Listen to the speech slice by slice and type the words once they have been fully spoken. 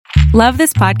Love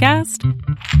this podcast?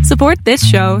 Support this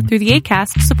show through the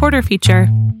Acast supporter feature.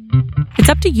 It's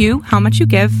up to you how much you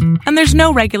give, and there's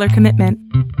no regular commitment.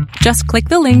 Just click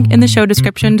the link in the show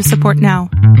description to support now.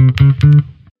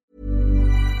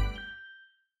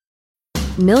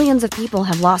 Millions of people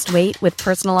have lost weight with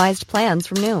personalized plans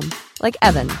from Noom. Like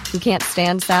Evan, who can't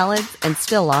stand salads and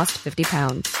still lost 50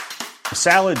 pounds.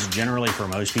 Salads generally for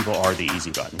most people are the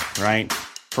easy button, right?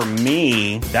 For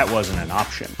me, that wasn't an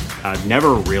option. I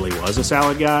never really was a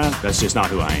salad guy. That's just not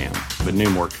who I am. But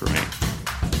Noom worked for me.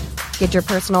 Get your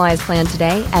personalized plan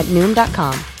today at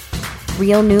Noom.com.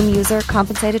 Real Noom user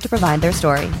compensated to provide their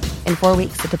story. In 4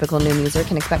 weeks, the typical Noom user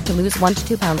can expect to lose 1 to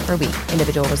 2 pounds per week.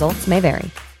 Individual results may vary.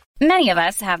 Many of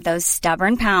us have those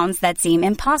stubborn pounds that seem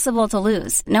impossible to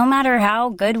lose, no matter how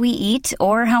good we eat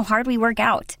or how hard we work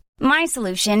out. My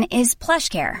solution is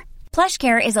PlushCare.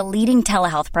 PlushCare is a leading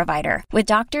telehealth provider with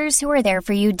doctors who are there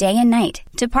for you day and night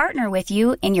to partner with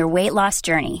you in your weight loss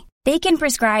journey. They can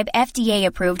prescribe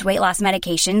FDA-approved weight loss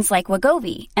medications like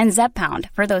Wegovy and Zepbound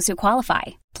for those who qualify.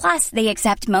 Plus, they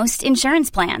accept most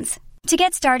insurance plans. To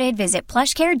get started, visit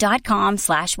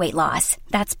plushcare.com/weightloss.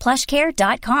 That's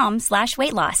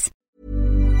plushcare.com/weightloss.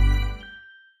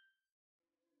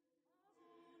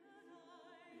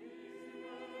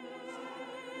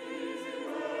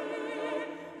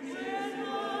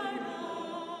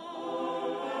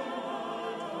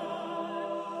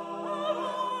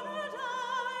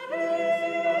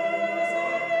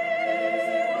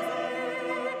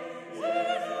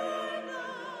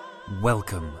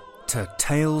 Welcome to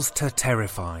Tales to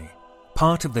Terrify,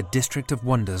 part of the District of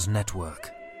Wonders network.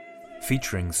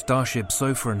 Featuring Starship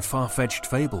Sofa and far-fetched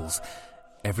fables,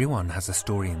 everyone has a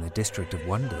story in the District of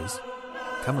Wonders.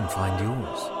 Come and find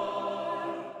yours.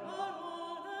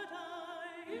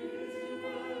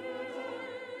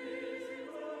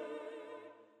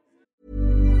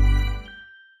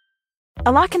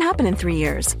 A lot can happen in 3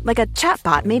 years, like a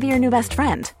chatbot may be your new best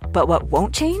friend. But what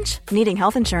won't change? Needing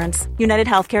health insurance. United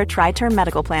Healthcare Tri-Term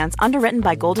Medical Plans, underwritten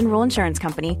by Golden Rule Insurance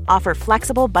Company, offer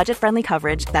flexible, budget-friendly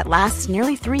coverage that lasts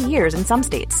nearly 3 years in some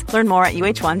states. Learn more at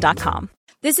uh1.com.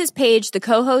 This is Paige, the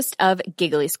co-host of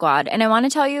Giggly Squad, and I want to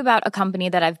tell you about a company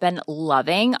that I've been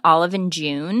loving, Olive &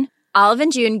 June. Olive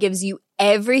 & June gives you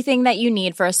everything that you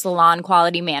need for a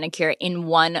salon-quality manicure in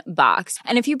one box.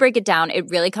 And if you break it down, it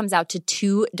really comes out to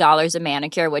 $2 a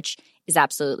manicure, which is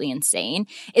absolutely insane.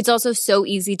 It's also so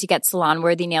easy to get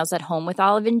salon-worthy nails at home with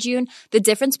Olive & June. The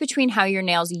difference between how your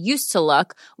nails used to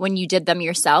look when you did them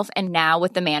yourself and now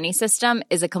with the Mani system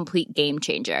is a complete game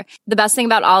changer. The best thing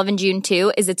about Olive & June,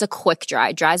 too, is it's a quick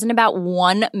dry. Dries in about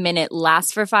 1 minute,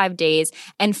 lasts for 5 days,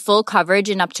 and full coverage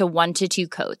in up to 1 to 2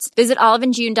 coats. Visit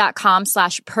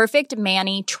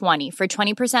oliveandjune.com/perfectmani20 for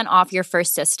 20% off your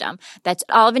first system. That's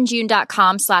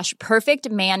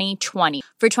oliveandjune.com/perfectmani20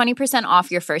 for 20% off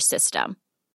your first system.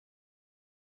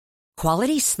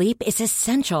 Quality sleep is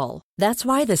essential. That's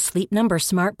why the Sleep Number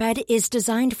Smart Bed is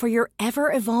designed for your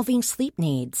ever-evolving sleep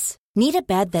needs. Need a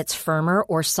bed that's firmer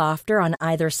or softer on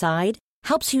either side?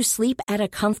 Helps you sleep at a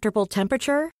comfortable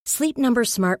temperature? Sleep Number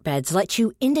Smart Beds let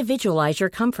you individualize your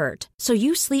comfort, so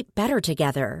you sleep better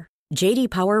together. J.D.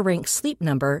 Power ranks Sleep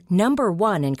Number number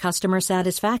 1 in customer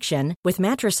satisfaction with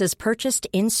mattresses purchased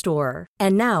in-store.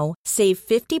 And now, save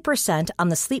 50% on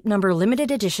the Sleep Number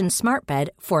Limited Edition Smart Bed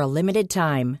for a limited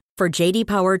time. For J.D.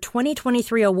 Power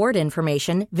 2023 award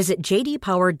information, visit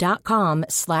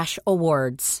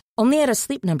jdpower.com/awards. Only at a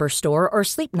Sleep Number store or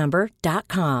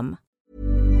sleepnumber.com.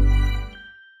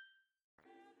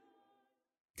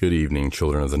 Good evening,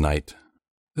 children of the night.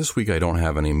 This week I don't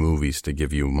have any movies to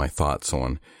give you my thoughts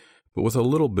on, but with a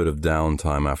little bit of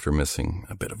downtime after missing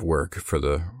a bit of work for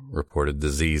the reported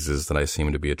diseases that I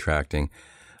seem to be attracting,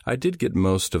 I did get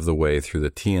most of the way through the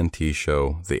TNT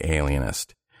show The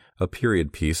Alienist, a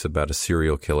period piece about a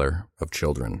serial killer of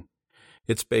children.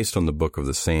 It's based on the book of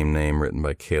the same name written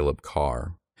by Caleb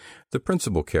Carr. The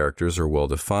principal characters are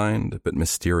well-defined, but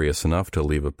mysterious enough to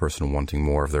leave a person wanting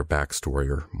more of their backstory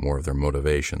or more of their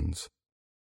motivations.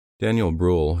 Daniel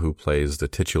Bruhl, who plays the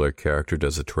titular character,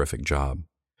 does a terrific job.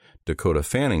 Dakota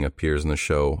Fanning appears in the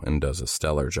show and does a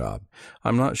stellar job.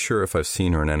 I'm not sure if I've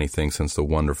seen her in anything since the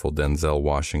wonderful Denzel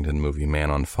Washington movie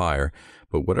Man on Fire,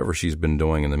 but whatever she's been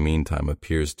doing in the meantime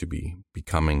appears to be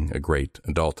becoming a great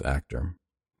adult actor.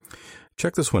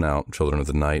 Check this one out, Children of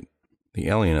the Night. The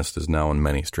Alienist is now on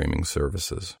many streaming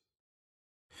services.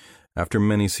 After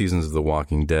many seasons of The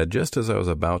Walking Dead, just as I was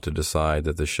about to decide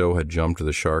that the show had jumped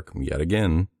the shark yet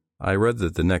again, I read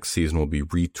that the next season will be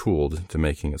retooled to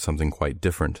making it something quite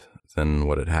different than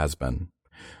what it has been.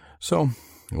 So,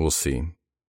 we'll see.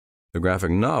 The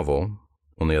graphic novel,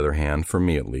 on the other hand, for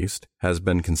me at least, has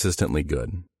been consistently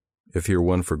good. If you're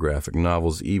one for graphic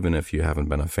novels, even if you haven't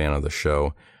been a fan of the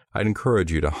show, I'd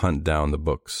encourage you to hunt down the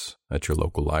books at your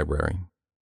local library.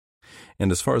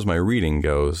 And as far as my reading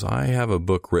goes, I have a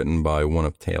book written by one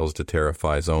of Tales to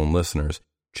Terrify's own listeners,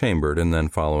 Chambered, and then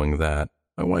following that,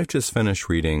 my wife just finished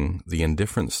reading The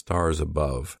Indifferent Stars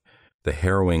Above, the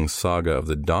harrowing saga of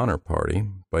the Donner Party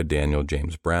by Daniel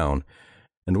James Brown,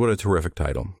 and what a terrific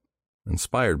title.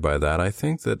 Inspired by that, I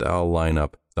think that I'll line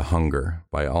up The Hunger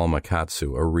by Alma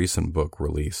Katsu, a recent book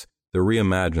release that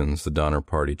reimagines the Donner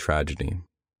Party tragedy.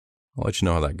 I'll let you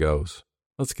know how that goes.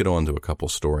 Let's get on to a couple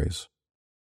stories.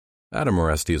 Adam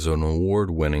Aresty is an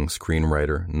award-winning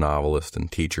screenwriter, novelist, and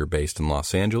teacher based in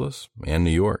Los Angeles and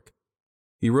New York.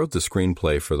 He wrote the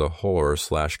screenplay for the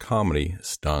horror/comedy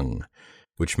Stung,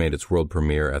 which made its world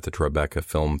premiere at the Tribeca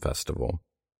Film Festival.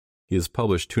 He has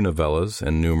published 2 novellas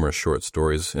and numerous short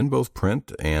stories in both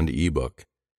print and ebook.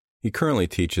 He currently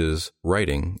teaches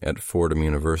writing at Fordham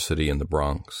University in the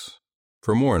Bronx.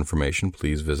 For more information,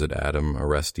 please visit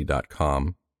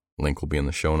adamaresti.com. Link will be in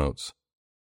the show notes.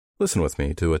 Listen with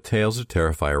me to a Tales to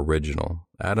Terrify original,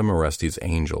 Adam Aresti's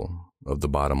Angel of the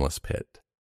Bottomless Pit.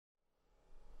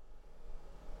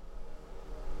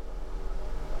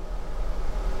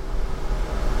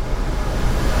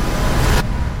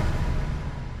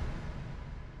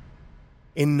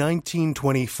 In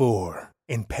 1924,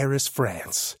 in Paris,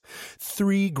 France,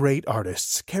 3 great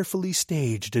artists carefully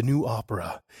staged a new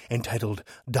opera entitled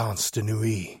Danse de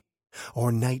Nuit,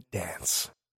 or Night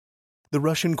Dance. The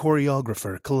Russian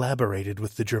choreographer collaborated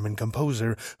with the German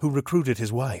composer who recruited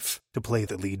his wife to play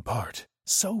the lead part.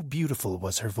 So beautiful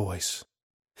was her voice.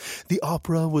 The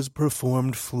opera was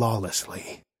performed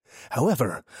flawlessly.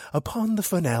 However, upon the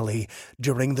finale,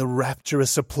 during the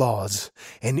rapturous applause,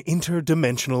 an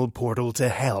interdimensional portal to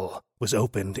hell was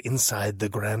opened inside the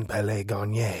Grand Palais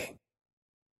Garnier.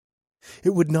 It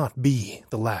would not be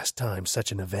the last time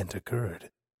such an event occurred.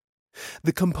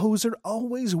 The composer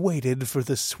always waited for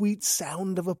the sweet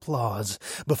sound of applause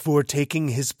before taking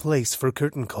his place for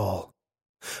curtain call.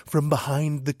 From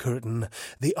behind the curtain,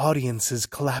 the audience's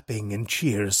clapping and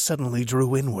cheers suddenly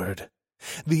drew inward.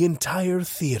 The entire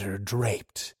theater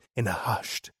draped in a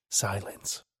hushed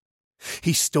silence.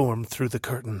 He stormed through the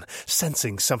curtain,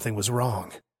 sensing something was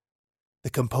wrong.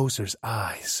 The composer's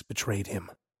eyes betrayed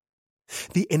him.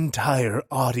 The entire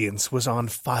audience was on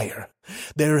fire,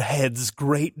 their heads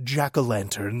great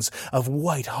jack-o'-lanterns of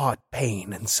white-hot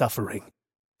pain and suffering.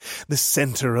 The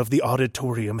center of the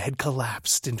auditorium had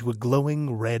collapsed into a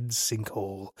glowing red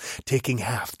sinkhole, taking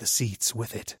half the seats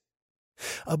with it.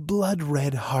 A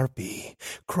blood-red harpy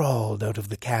crawled out of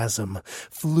the chasm,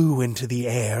 flew into the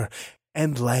air,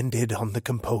 and landed on the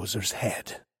composer's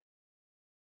head.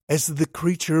 As the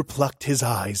creature plucked his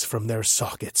eyes from their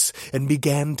sockets and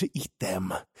began to eat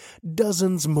them,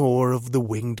 dozens more of the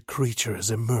winged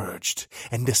creatures emerged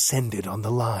and descended on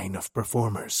the line of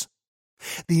performers.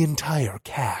 The entire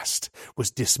cast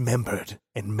was dismembered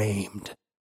and maimed.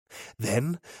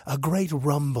 Then a great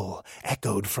rumble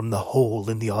echoed from the hole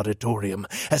in the auditorium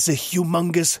as a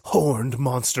humongous horned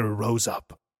monster rose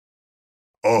up.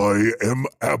 "I am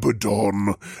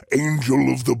Abaddon,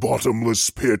 Angel of the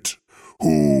Bottomless Pit.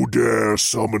 Who dare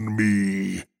summon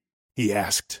me?" he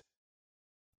asked.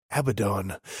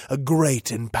 Abaddon, a great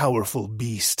and powerful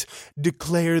beast,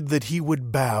 declared that he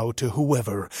would bow to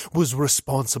whoever was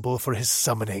responsible for his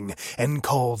summoning and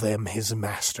call them his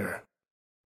master.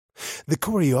 The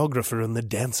choreographer and the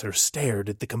dancer stared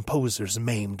at the composer's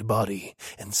maimed body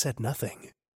and said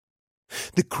nothing.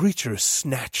 The creature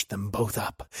snatched them both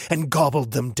up and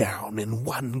gobbled them down in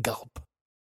one gulp.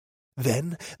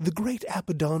 Then the great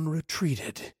Abaddon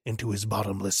retreated into his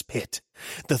bottomless pit,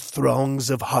 the throngs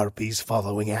of harpies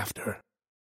following after.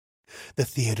 The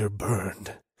theater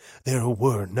burned. There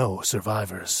were no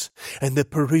survivors, and the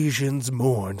Parisians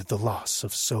mourned the loss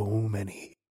of so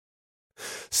many.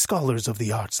 Scholars of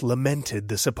the arts lamented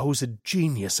the supposed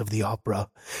genius of the opera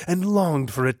and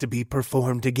longed for it to be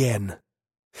performed again.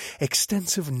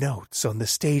 Extensive notes on the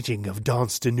staging of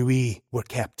Danse de Nuit were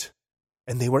kept,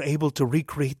 and they were able to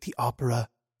recreate the opera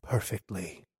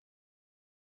perfectly.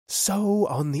 So,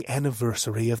 on the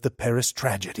anniversary of the Paris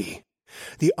tragedy,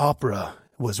 the opera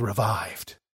was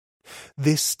revived,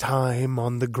 this time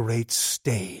on the great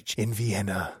stage in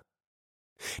Vienna.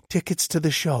 Tickets to the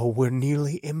show were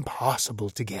nearly impossible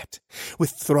to get,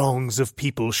 with throngs of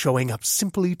people showing up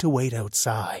simply to wait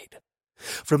outside.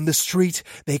 From the street,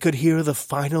 they could hear the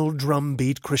final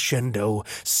drumbeat crescendo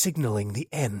signaling the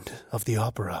end of the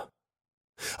opera.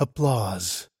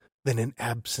 Applause then an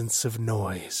absence of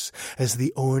noise as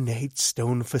the ornate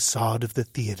stone facade of the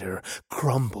theater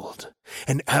crumbled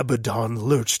and Abaddon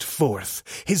lurched forth,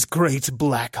 his great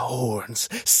black horns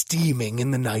steaming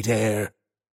in the night air.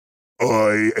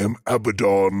 "I am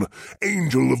Abaddon,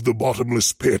 angel of the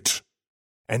bottomless pit."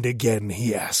 And again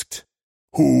he asked,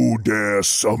 "Who dare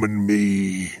summon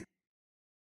me?"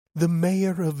 The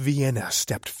mayor of Vienna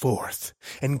stepped forth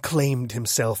and claimed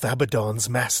himself Abaddon's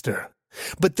master.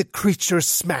 But the creature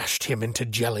smashed him into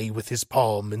jelly with his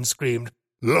palm and screamed,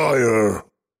 "Liar!"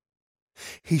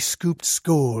 He scooped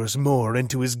scores more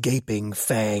into his gaping,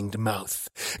 fanged mouth,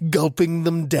 gulping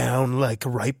them down like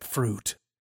ripe fruit.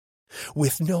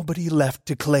 With nobody left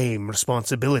to claim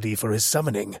responsibility for his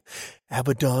summoning,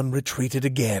 Abaddon retreated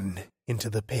again into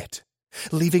the pit,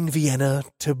 leaving Vienna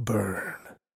to burn.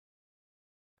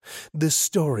 The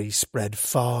story spread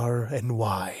far and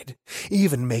wide,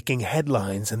 even making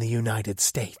headlines in the United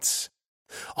States.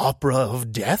 "Opera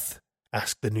of death?"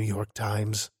 asked the New York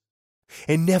Times.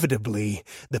 Inevitably,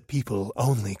 the people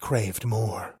only craved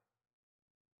more.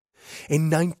 In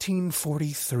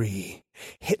 1943,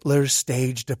 Hitler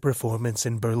staged a performance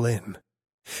in Berlin.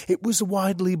 It was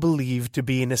widely believed to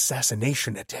be an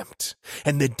assassination attempt,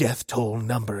 and the death toll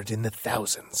numbered in the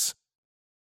thousands.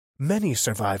 Many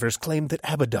survivors claimed that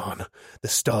Abaddon, the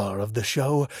star of the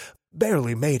show,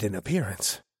 barely made an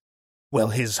appearance. While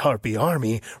his harpy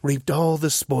army reaped all the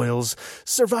spoils,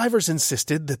 survivors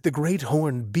insisted that the great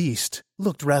horned beast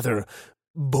looked rather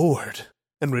bored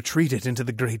and retreated into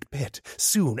the great pit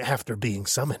soon after being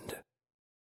summoned.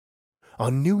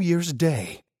 On New Year's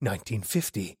Day,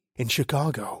 1950, in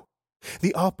Chicago,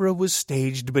 the opera was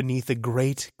staged beneath a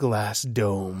great glass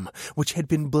dome, which had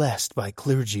been blessed by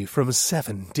clergy from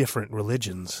 7 different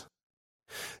religions.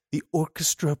 The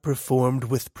orchestra performed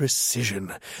with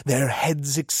precision, their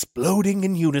heads exploding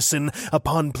in unison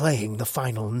upon playing the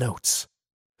final notes.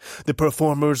 The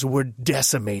performers were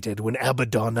decimated when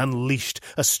Abaddon unleashed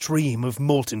a stream of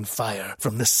molten fire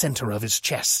from the center of his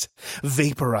chest,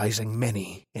 vaporizing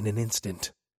many in an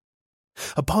instant.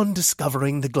 Upon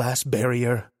discovering the glass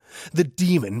barrier, the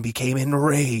demon became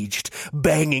enraged,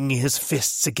 banging his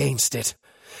fists against it.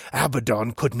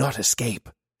 Abaddon could not escape,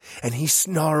 and he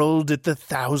snarled at the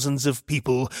thousands of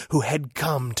people who had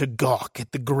come to gawk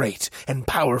at the great and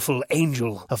powerful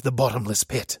angel of the bottomless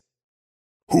pit.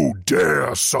 "Who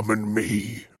dare summon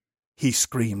me?" he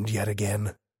screamed yet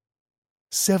again.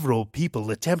 Several people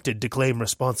attempted to claim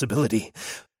responsibility,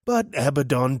 but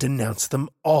Abaddon denounced them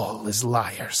all as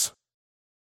liars.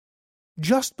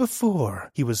 Just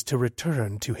before he was to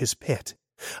return to his pit,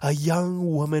 a young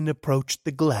woman approached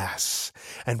the glass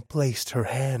and placed her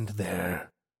hand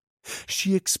there.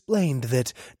 She explained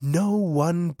that no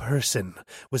one person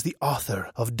was the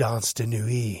author of Danse de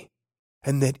Nuit,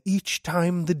 and that each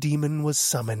time the demon was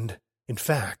summoned, in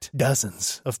fact,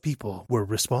 dozens of people were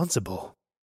responsible.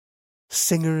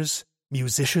 Singers,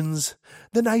 musicians,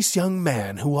 the nice young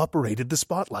man who operated the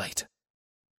spotlight.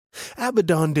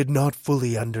 Abaddon did not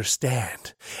fully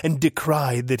understand, and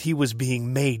decried that he was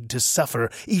being made to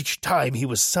suffer each time he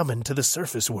was summoned to the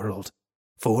surface world,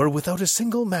 for without a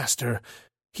single master,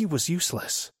 he was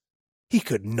useless. He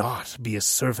could not be a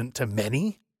servant to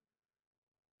many.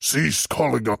 "Cease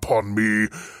calling upon me,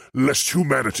 lest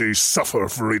humanity suffer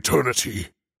for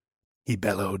eternity," he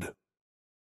bellowed.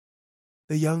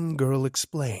 The young girl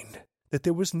explained that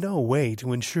there was no way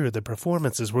to ensure the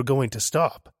performances were going to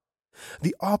stop.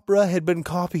 The opera had been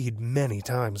copied many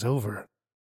times over.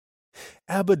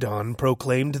 Abaddon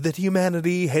proclaimed that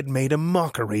humanity had made a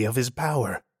mockery of his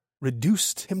power,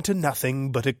 reduced him to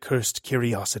nothing but a cursed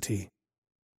curiosity.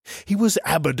 He was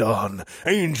Abaddon,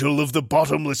 angel of the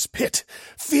bottomless pit.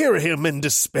 Fear him and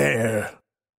despair.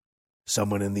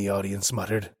 Someone in the audience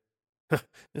muttered,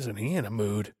 "Isn't he in a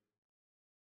mood?"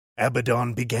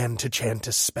 Abaddon began to chant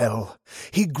a spell.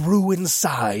 He grew in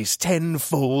size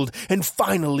tenfold and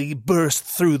finally burst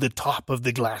through the top of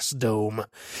the glass dome.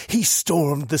 He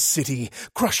stormed the city,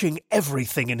 crushing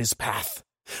everything in his path,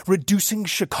 reducing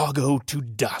Chicago to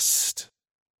dust.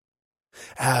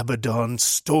 Abaddon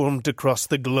stormed across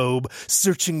the globe,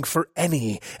 searching for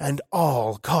any and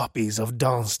all copies of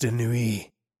Danse de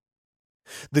Nuit.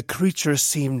 The creature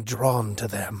seemed drawn to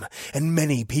them, and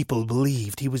many people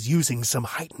believed he was using some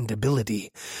heightened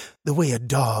ability, the way a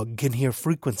dog can hear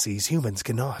frequencies humans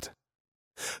cannot.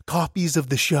 Copies of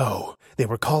the show, they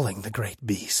were calling the great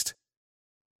beast.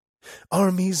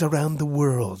 Armies around the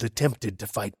world attempted to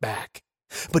fight back,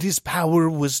 but his power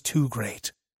was too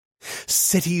great.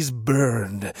 Cities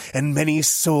burned, and many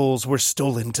souls were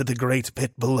stolen to the great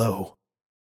pit below.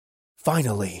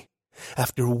 Finally,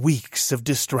 after weeks of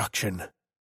destruction,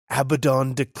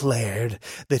 Abaddon declared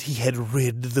that he had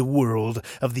rid the world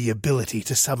of the ability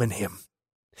to summon him.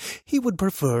 He would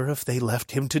prefer if they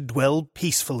left him to dwell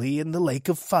peacefully in the lake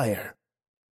of fire.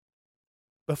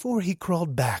 Before he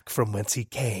crawled back from whence he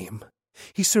came,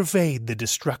 he surveyed the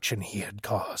destruction he had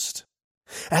caused.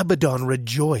 Abaddon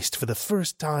rejoiced for the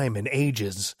first time in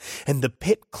ages, and the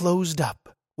pit closed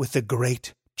up with the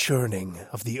great churning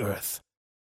of the earth.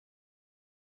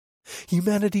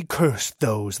 Humanity cursed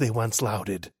those they once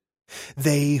lauded,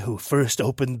 they who first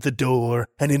opened the door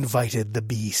and invited the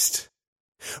beast.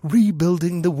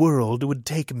 Rebuilding the world would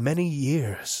take many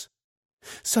years.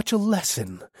 Such a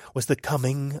lesson was the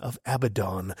coming of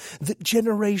Abaddon that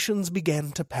generations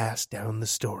began to pass down the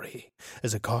story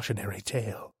as a cautionary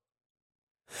tale.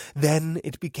 Then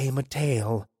it became a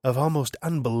tale of almost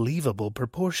unbelievable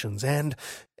proportions, and,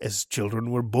 as children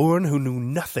were born who knew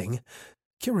nothing,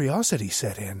 curiosity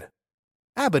set in.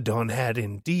 Abaddon had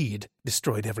indeed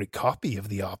destroyed every copy of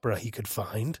the opera he could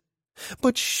find,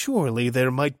 but surely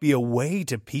there might be a way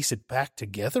to piece it back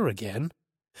together again,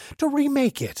 to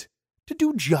remake it, to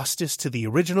do justice to the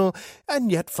original,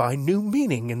 and yet find new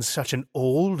meaning in such an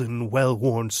old and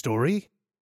well-worn story.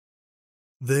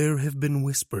 There have been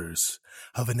whispers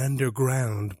of an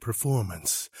underground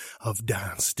performance of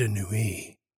Danse de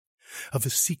Nuit, of a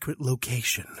secret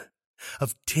location,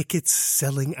 of tickets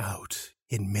selling out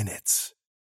in minutes.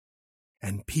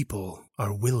 And people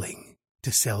are willing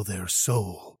to sell their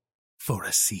soul for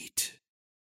a seat.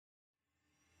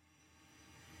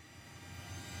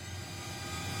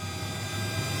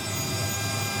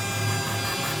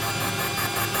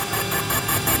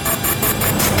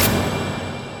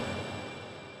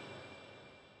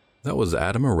 That was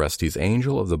Adam Aresty's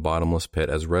Angel of the Bottomless Pit,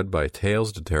 as read by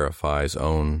Tales to Terrify's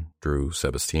own Drew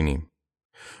Sebastini.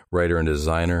 Writer and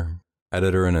designer,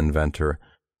 editor and inventor,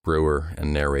 brewer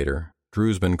and narrator,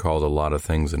 Drew's been called a lot of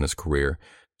things in his career,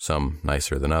 some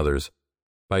nicer than others.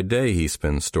 By day, he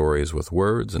spins stories with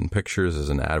words and pictures as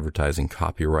an advertising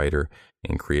copywriter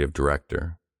and creative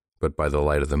director. But by the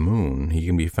light of the moon, he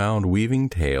can be found weaving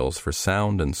tales for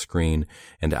sound and screen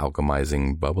and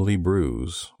alchemizing bubbly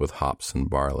brews with hops and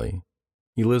barley.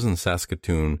 He lives in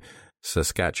Saskatoon,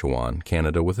 Saskatchewan,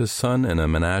 Canada, with his son and a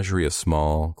menagerie of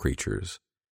small creatures.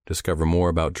 Discover more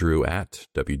about Drew at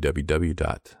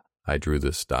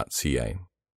www.idrewthis.ca.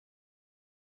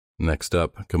 Next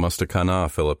up, Kamusta Kana,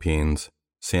 Philippines.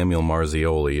 Samuel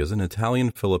Marzioli is an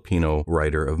Italian-Filipino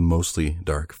writer of mostly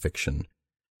dark fiction.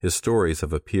 His stories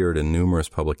have appeared in numerous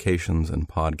publications and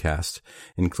podcasts,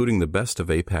 including the Best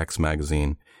of Apex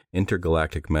magazine,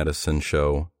 Intergalactic Medicine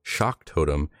Show, Shock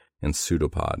Totem, and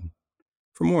Pseudopod.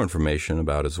 For more information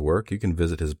about his work, you can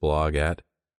visit his blog at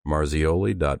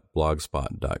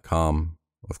marzioli.blogspot.com.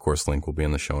 Of course, link will be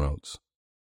in the show notes.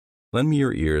 Lend me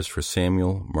your ears for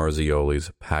Samuel Marzioli's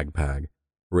Pag Pag,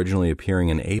 originally appearing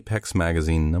in Apex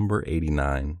magazine number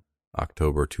 89,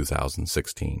 October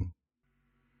 2016.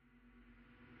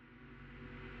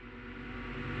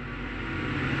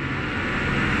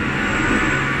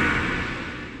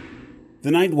 The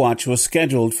night watch was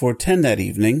scheduled for 10 that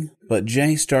evening, but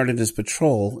Jay started his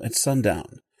patrol at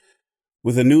sundown.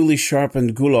 With a newly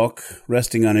sharpened gulok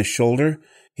resting on his shoulder,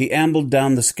 he ambled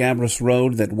down the scabrous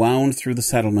road that wound through the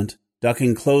settlement,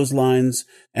 ducking clotheslines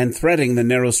and threading the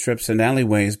narrow strips and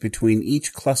alleyways between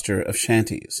each cluster of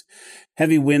shanties.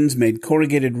 Heavy winds made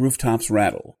corrugated rooftops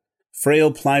rattle.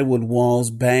 Frail plywood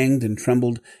walls banged and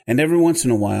trembled, and every once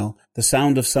in a while the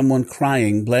sound of someone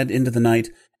crying bled into the night,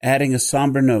 adding a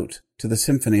somber note to the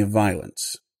symphony of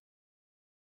violence.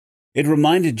 It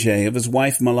reminded Jay of his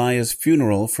wife Malaya's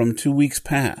funeral from 2 weeks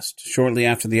past, shortly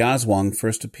after the Aswang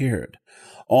first appeared.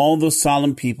 All those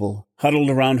solemn people huddled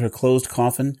around her closed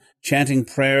coffin, chanting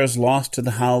prayers lost to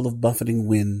the howl of buffeting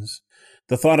winds.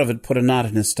 The thought of it put a knot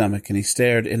in his stomach, and he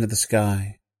stared into the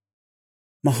sky.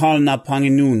 Mahal na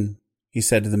Panginoon, he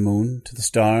said to the moon, to the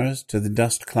stars, to the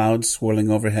dust clouds swirling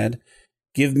overhead.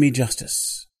 Give me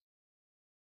justice.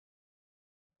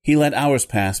 He let hours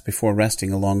pass before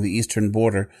resting along the eastern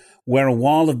border, where a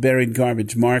wall of buried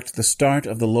garbage marked the start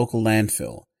of the local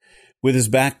landfill. With his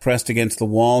back pressed against the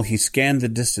wall, he scanned the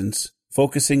distance,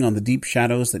 focusing on the deep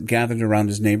shadows that gathered around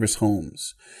his neighbors'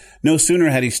 homes. No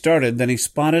sooner had he started than he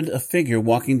spotted a figure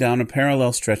walking down a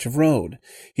parallel stretch of road.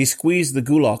 He squeezed the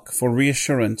gulok for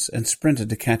reassurance and sprinted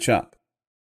to catch up.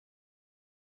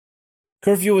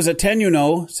 "Curfew is at 10, you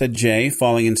know," said Jay,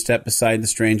 falling in step beside the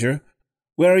stranger.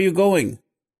 "Where are you going?"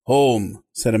 "Home,"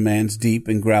 said a man's deep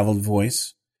and graveled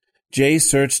voice. Jay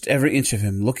searched every inch of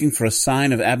him, looking for a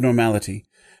sign of abnormality.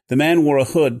 The man wore a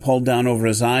hood pulled down over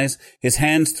his eyes, his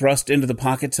hands thrust into the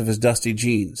pockets of his dusty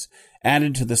jeans.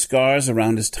 Added to the scars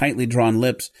around his tightly drawn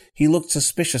lips, he looked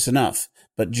suspicious enough,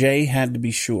 but Jay had to be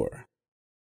sure.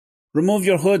 "Remove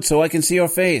your hood so I can see your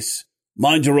face."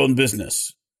 "Mind your own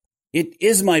business." "It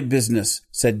is my business,"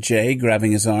 said Jay,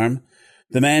 grabbing his arm.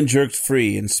 The man jerked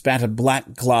free and spat a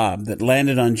black glob that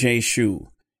landed on Jay's shoe.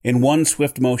 In one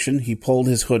swift motion, he pulled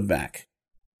his hood back.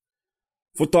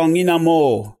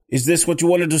 "Futonginamo, is this what you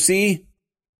wanted to see?"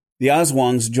 The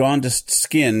Aswang's jaundiced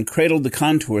skin cradled the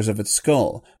contours of its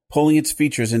skull, pulling its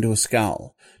features into a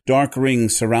scowl. Dark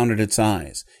rings surrounded its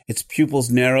eyes. Its pupils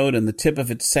narrowed, and the tip of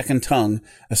its second tongue,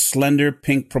 a slender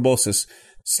pink proboscis,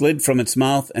 slid from its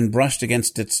mouth and brushed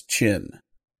against its chin.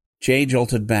 Jay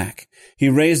jolted back. He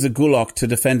raised the gulok to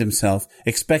defend himself,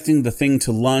 expecting the thing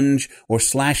to lunge or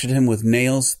slash at him with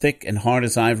nails thick and hard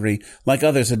as ivory, like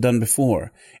others had done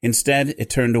before. Instead, it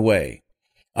turned away.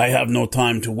 "I have no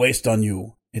time to waste on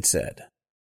you," it said.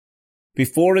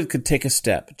 Before it could take a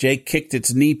step, Jay kicked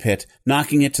its knee pit,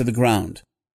 knocking it to the ground.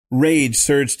 Rage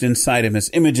surged inside him as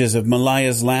images of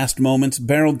Malaya's last moments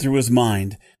barreled through his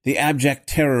mind, the abject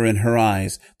terror in her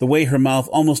eyes, the way her mouth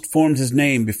almost formed his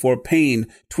name before pain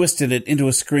twisted it into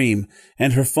a scream,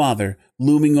 and her father,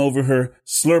 looming over her,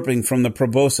 slurping from the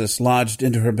proboscis lodged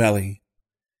into her belly.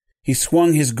 He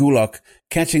swung his gulok,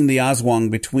 catching the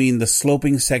Aswang between the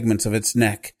sloping segments of its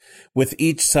neck. With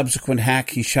each subsequent hack,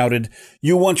 he shouted,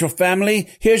 "You want your family?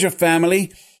 Here's your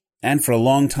family!" And for a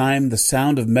long time the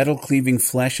sound of metal-cleaving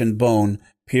flesh and bone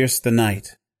pierced the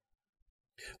night.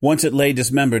 Once it lay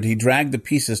dismembered, he dragged the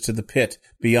pieces to the pit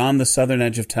beyond the southern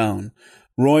edge of town.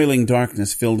 Roiling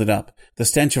darkness filled it up. The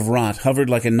stench of rot hovered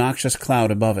like a noxious cloud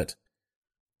above it.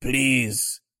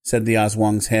 "Please," said the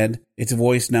Aswang's head, its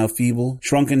voice now feeble,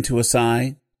 shrunken to a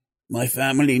sigh. "My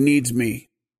family needs me."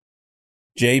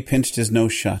 Jay pinched his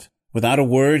nose shut. Without a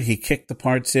word, he kicked the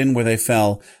parts in where they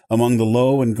fell, among the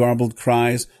low and garbled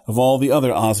cries of all the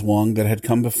other Aswang that had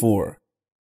come before.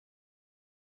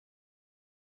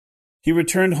 He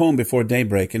returned home before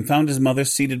daybreak and found his mother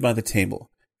seated by the table.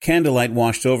 Candlelight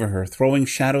washed over her, throwing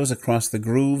shadows across the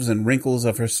grooves and wrinkles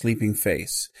of her sleeping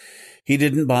face. He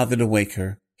didn't bother to wake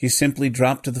her. He simply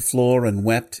dropped to the floor and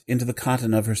wept into the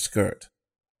cotton of her skirt.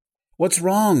 "What's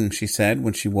wrong?" she said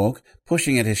when she woke,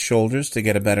 pushing at his shoulders to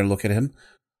get a better look at him.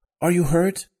 "Are you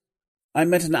hurt?" "I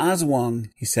met an Aswang,"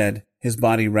 he said, his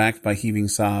body racked by heaving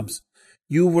sobs.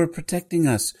 "You were protecting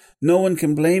us. No one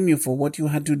can blame you for what you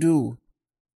had to do."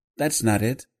 "That's not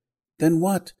it." "Then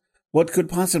what? What could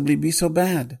possibly be so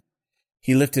bad?"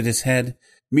 He lifted his head,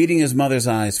 meeting his mother's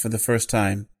eyes for the first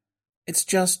time. "It's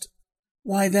just,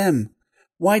 why them?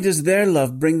 Why does their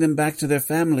love bring them back to their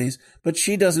families, but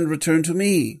she doesn't return to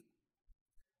me?"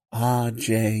 "Ah,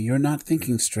 Jay, you're not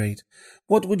thinking straight.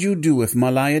 What would you do if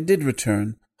Malaya did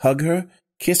return? Hug her?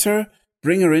 Kiss her?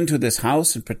 Bring her into this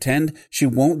house and pretend she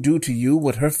won't do to you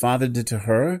what her father did to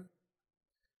her?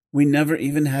 We never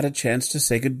even had a chance to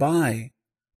say goodbye."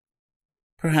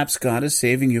 "Perhaps God is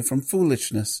saving you from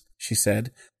foolishness," she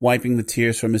said, wiping the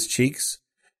tears from his cheeks.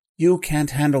 "You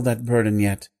can't handle that burden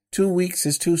yet. 2 weeks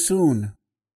is too soon."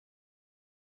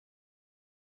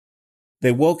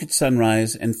 They woke at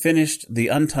sunrise and finished the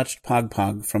untouched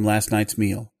pog-pog from last night's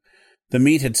meal. The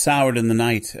meat had soured in the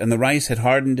night, and the rice had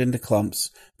hardened into clumps,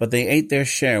 but they ate their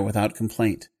share without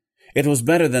complaint. It was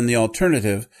better than the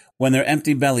alternative, when their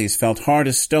empty bellies felt hard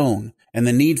as stone, and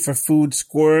the need for food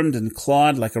squirmed and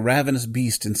clawed like a ravenous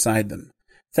beast inside them.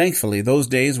 Thankfully, those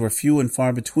days were few and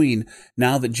far between,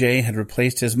 now that Jay had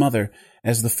replaced his mother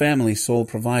as the family's sole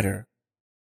provider.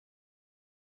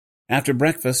 After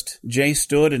breakfast, Jay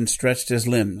stood and stretched his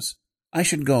limbs. "I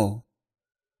should go."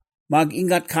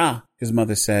 "Mag-ingat ka," his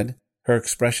mother said, her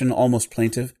expression almost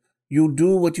plaintive. "You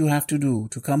do what you have to do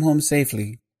to come home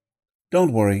safely."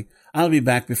 "Don't worry, I'll be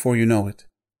back before you know it."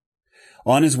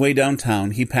 On his way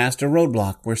downtown, he passed a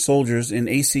roadblock where soldiers in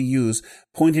ACUs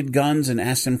pointed guns and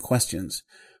asked him questions.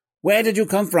 "Where did you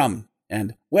come from?"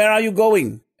 and "Where are you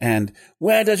going?" and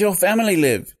 "Where does your family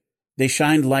live?" They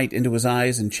shined light into his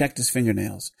eyes and checked his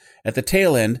fingernails. At the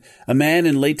tail end, a man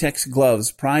in latex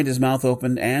gloves pried his mouth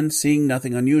open and, seeing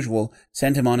nothing unusual,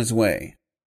 sent him on his way.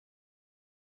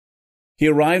 He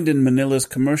arrived in Manila's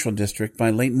commercial district by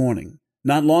late morning.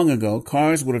 Not long ago,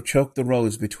 cars would have choked the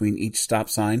roads between each stop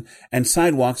sign, and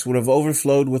sidewalks would have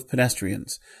overflowed with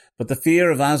pedestrians. But the fear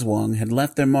of Aswang had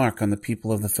left their mark on the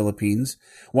people of the Philippines.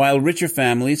 While richer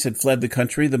families had fled the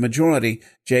country, the majority,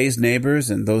 Jay's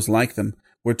neighbors and those like them,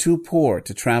 were too poor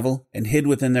to travel and hid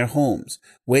within their homes,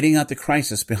 waiting out the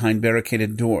crisis behind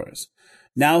barricaded doors.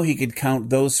 Now he could count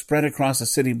those spread across a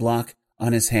city block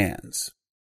on his hands.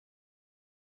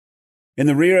 In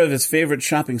the rear of his favorite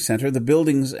shopping center, the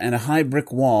buildings and a high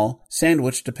brick wall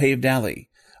sandwiched a paved alley.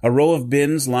 A row of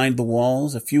bins lined the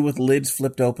walls, a few with lids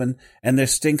flipped open, and their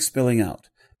stink spilling out.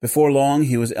 Before long,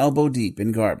 he was elbow-deep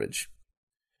in garbage.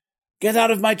 "Get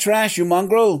out of my trash, you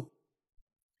mongrel!"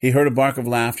 He heard a bark of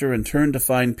laughter and turned to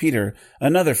find Peter,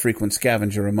 another frequent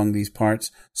scavenger among these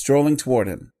parts, strolling toward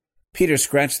him. Peter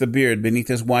scratched the beard beneath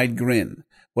his wide grin.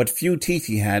 What few teeth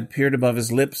he had peered above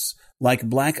his lips like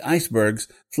black icebergs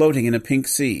floating in a pink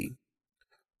sea.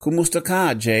 "Kumusta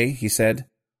ka, Jay," he said.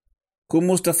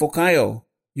 "Kumusta fokayo.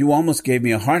 You almost gave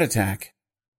me a heart attack."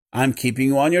 "I'm keeping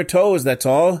you on your toes, that's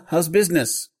all. How's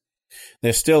business?"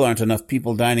 "There still aren't enough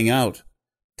people dining out."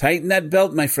 "Tighten that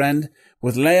belt, my friend.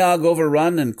 With Layog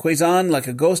overrun and Quezon like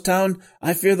a ghost town,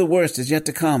 I fear the worst is yet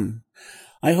to come.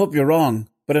 I hope you're wrong,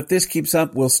 but if this keeps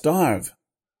up, we'll starve."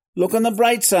 "Look on the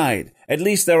bright side. At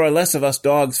least there are less of us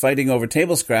dogs fighting over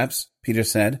table scraps," Peter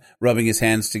said, rubbing his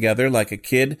hands together like a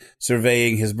kid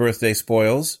surveying his birthday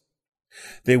spoils.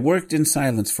 They worked in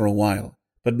silence for a while,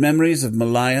 but memories of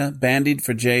Malaya bandied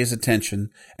for Jay's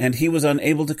attention, and he was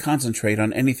unable to concentrate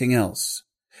on anything else.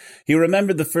 He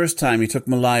remembered the first time he took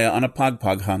Malaya on a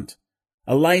pog-pog hunt.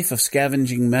 A life of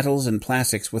scavenging metals and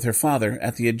plastics with her father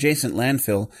at the adjacent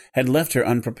landfill had left her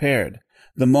unprepared.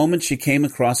 The moment she came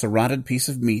across a rotted piece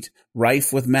of meat,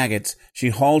 rife with maggots, she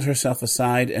hauled herself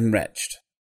aside and retched.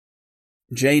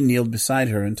 Jay kneeled beside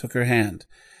her and took her hand.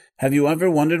 "Have you ever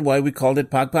wondered why we called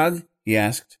it pog-pog?" he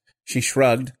asked. She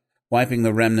shrugged, wiping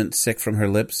the remnant sick from her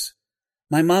lips.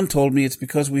 "My mom told me it's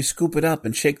because we scoop it up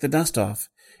and shake the dust off.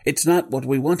 It's not what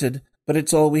we wanted, but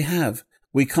it's all we have.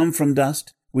 We come from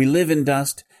dust, we live in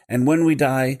dust, and when we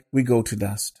die, we go to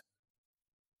dust."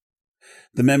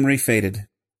 The memory faded.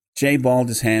 Jay balled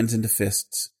his hands into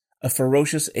fists. A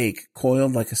ferocious ache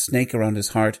coiled like a snake around his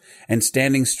heart, and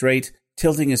standing straight,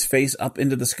 tilting his face up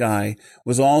into the sky,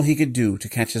 was all he could do to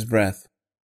catch his breath.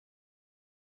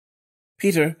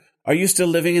 "Peter, are you still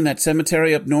living in that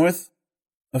cemetery up north?"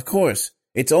 "Of course.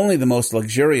 It's only the most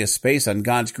luxurious space on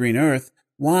God's green earth.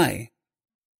 Why?"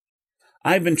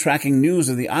 "I've been tracking news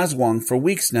of the Aswang for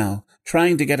weeks now,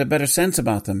 trying to get a better sense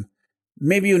about them.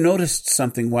 Maybe you noticed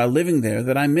something while living there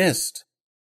that I missed."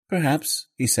 "Perhaps,"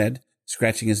 he said,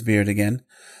 scratching his beard again.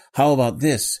 "How about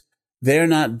this? They're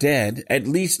not dead, at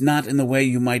least not in the way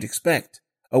you might expect.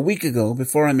 A week ago,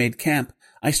 before I made camp,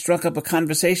 I struck up a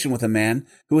conversation with a man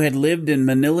who had lived in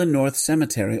Manila North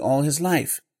Cemetery all his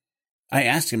life. I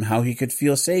asked him how he could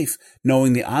feel safe,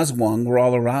 knowing the Aswang were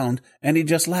all around, and he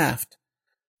just laughed.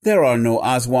 'There are no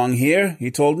Aswang here,' he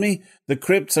told me. 'The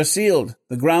crypts are sealed,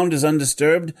 the ground is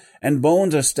undisturbed, and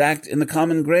bones are stacked in the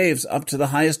common graves up to the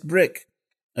highest brick.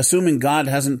 Assuming God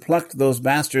hasn't plucked those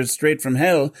bastards straight from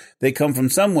hell, they come from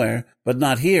somewhere, but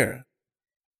not here.'"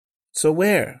 "So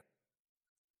where?"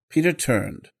 Peter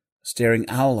turned, staring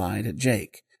owl-eyed at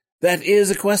Jake. "That is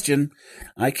a question.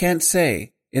 I can't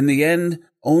say. In the end,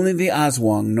 only the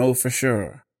Aswang know for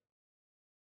sure."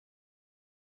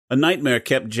 A nightmare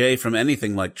kept Jay from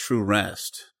anything like true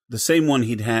rest, the same one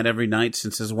he'd had every night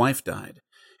since his wife died.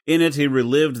 In it, he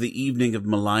relived the evening of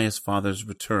Malaya's father's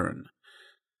return.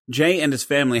 Jay and his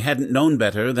family hadn't known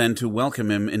better than to welcome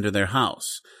him into their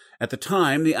house. At the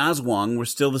time, the Aswang were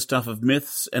still the stuff of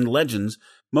myths and legends,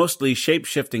 mostly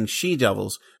shape-shifting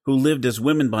she-devils who lived as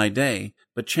women by day,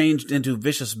 but changed into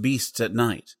vicious beasts at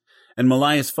night. And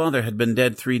Malaya's father had been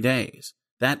dead 3 days.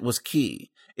 That was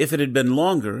key. If it had been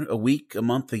longer, a week, a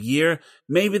month, a year,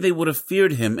 maybe they would have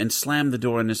feared him and slammed the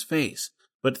door in his face.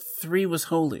 But 3 was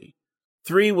holy.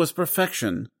 3 was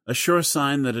perfection, a sure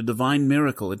sign that a divine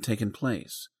miracle had taken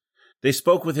place. They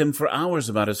spoke with him for hours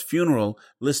about his funeral,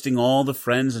 listing all the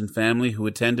friends and family who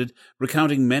attended,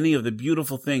 recounting many of the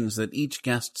beautiful things that each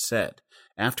guest said.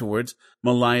 Afterwards,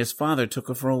 Malaya's father took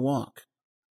her for a walk.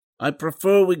 "I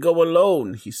prefer we go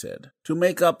alone," he said, "to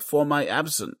make up for my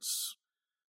absence."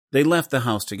 They left the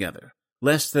house together.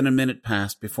 Less than a minute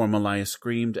passed before Malaya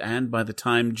screamed, and by the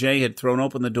time Jay had thrown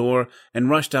open the door and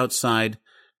rushed outside,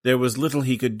 there was little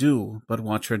he could do but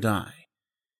watch her die.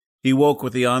 He woke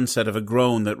with the onset of a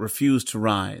groan that refused to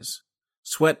rise.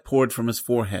 Sweat poured from his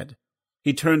forehead.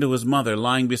 He turned to his mother,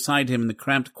 lying beside him in the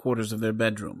cramped quarters of their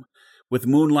bedroom. With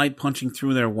moonlight punching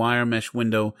through their wire mesh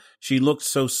window, she looked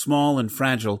so small and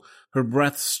fragile, her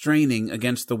breath straining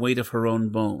against the weight of her own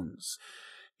bones.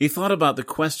 He thought about the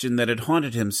question that had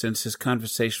haunted him since his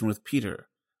conversation with Peter.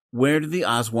 Where did the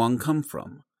Aswang come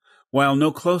from? While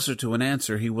no closer to an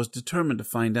answer, he was determined to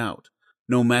find out.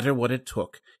 No matter what it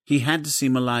took, he had to see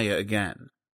Malaya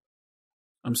again.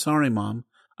 "I'm sorry, Mom.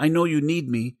 I know you need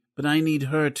me, but I need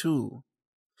her too."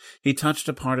 He touched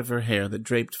a part of her hair that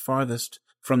draped farthest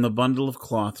from the bundle of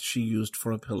cloth she used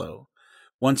for a pillow.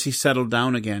 Once he settled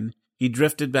down again, he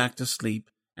drifted back to sleep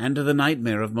and to the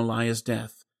nightmare of Malaya's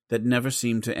death that never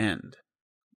seemed to end.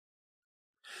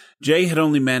 Jay had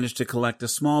only managed to collect a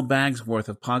small bag's worth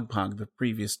of pog-pog the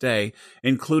previous day,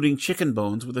 including chicken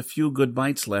bones with a few good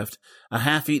bites left, a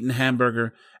half-eaten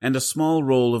hamburger, and a small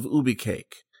roll of ubi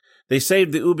cake. They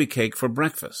saved the ubi cake for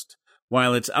breakfast.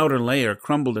 While its outer layer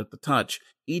crumbled at the touch,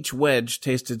 each wedge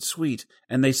tasted sweet,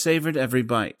 and they savored every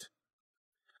bite.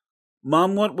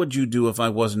 "Mom, what would you do if I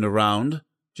wasn't around?"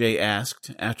 Jay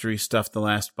asked, after he stuffed the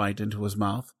last bite into his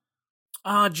mouth.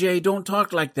 "Ah, Jay, don't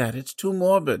talk like that. It's too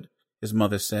morbid," his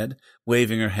mother said,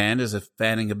 waving her hand as if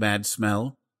fanning a bad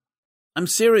smell. "I'm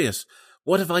serious.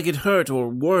 What if I get hurt or,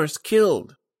 worse,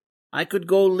 killed? I could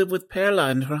go live with Perla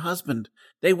and her husband.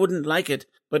 They wouldn't like it,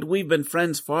 but we've been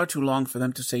friends far too long for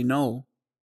them to say no.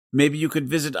 Maybe you could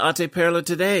visit Ate Perla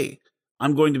today.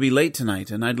 I'm going to be late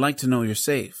tonight, and I'd like to know you're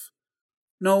safe."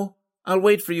 "No, I'll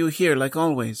wait for you here like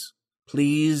always.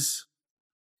 Please."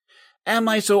 "Am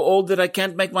I so old that I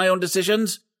can't make my own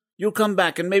decisions? You come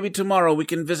back, and maybe tomorrow we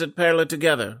can visit Perla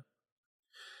together."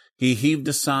 He heaved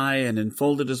a sigh and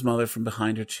enfolded his mother from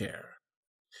behind her chair.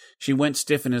 She went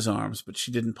stiff in his arms, but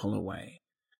she didn't pull away.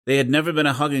 They had never been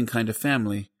a hugging kind of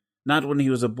family, not when he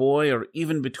was a boy or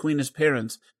even between his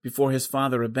parents before his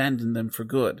father abandoned them for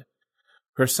good.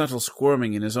 Her subtle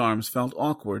squirming in his arms felt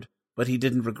awkward, but he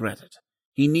didn't regret it.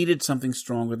 He needed something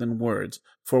stronger than words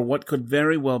for what could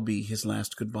very well be his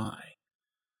last goodbye.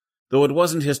 Though it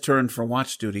wasn't his turn for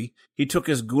watch duty, he took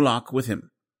his gulak with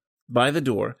him. By the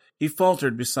door, he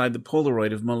faltered beside the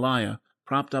Polaroid of Malaya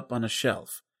propped up on a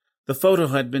shelf. The photo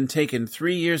had been taken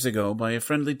 3 years ago by a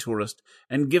friendly tourist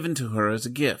and given to her as a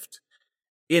gift.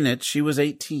 In it, she was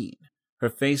 18, her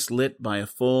face lit by a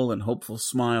full and hopeful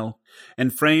smile,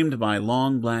 and framed by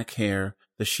long black hair,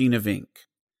 the sheen of ink.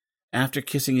 After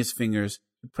kissing his fingers,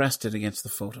 he pressed it against the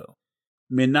photo.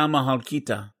 "Minama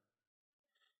halkita."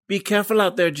 "Be careful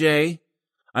out there, Jay."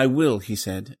 "I will," he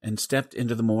said, and stepped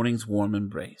into the morning's warm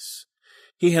embrace.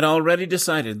 He had already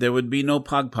decided there would be no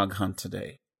pog-pog hunt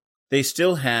today. They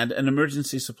still had an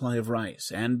emergency supply of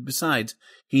rice, and, besides,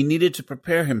 he needed to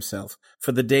prepare himself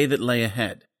for the day that lay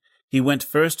ahead. He went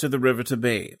first to the river to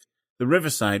bathe. The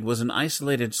riverside was an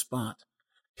isolated spot,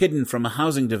 hidden from a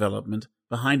housing development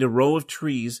behind a row of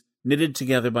trees knitted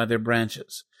together by their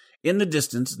branches. In the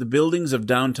distance, the buildings of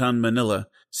downtown Manila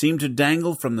seemed to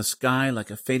dangle from the sky like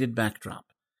a faded backdrop.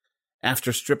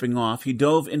 After stripping off, he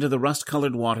dove into the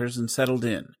rust-colored waters and settled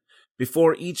in.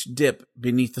 Before each dip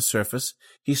beneath the surface,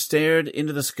 he stared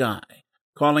into the sky,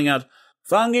 calling out,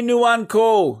 "Fanginuan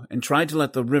ko!" and tried to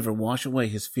let the river wash away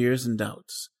his fears and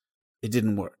doubts. It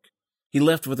didn't work. He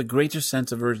left with a greater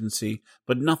sense of urgency,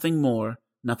 but nothing more,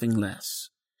 nothing less.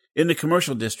 In the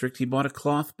commercial district, he bought a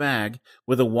cloth bag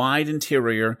with a wide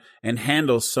interior and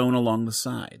handles sewn along the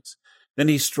sides. Then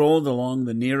he strolled along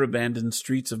the near-abandoned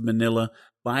streets of Manila,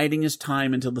 biding his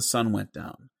time until the sun went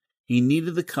down. He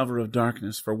needed the cover of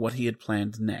darkness for what he had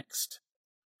planned next.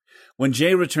 When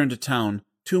Jay returned to town,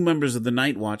 2 members of the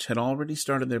night watch had already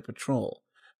started their patrol.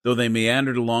 Though they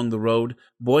meandered along the road,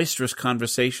 boisterous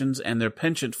conversations and their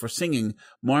penchant for singing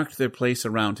marked their place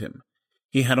around him.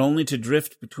 He had only to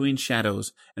drift between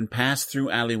shadows and pass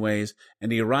through alleyways,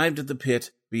 and he arrived at the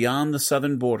pit beyond the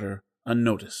southern border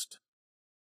unnoticed.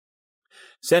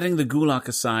 Setting the gulak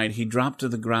aside, he dropped to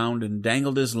the ground and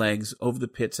dangled his legs over the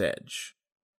pit's edge.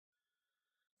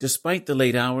 Despite the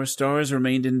late hour, stars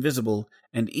remained invisible,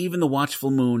 and even the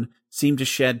watchful moon seemed to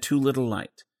shed too little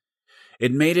light.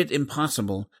 It made it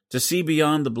impossible to see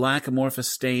beyond the black amorphous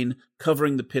stain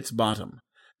covering the pit's bottom.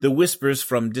 The whispers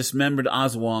from dismembered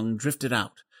Aswang drifted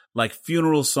out, like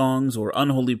funeral songs or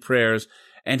unholy prayers,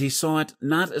 and he saw it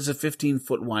not as a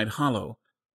 15-foot-wide hollow,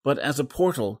 but as a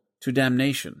portal to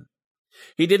damnation.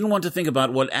 He didn't want to think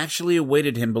about what actually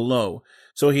awaited him below,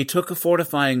 so he took a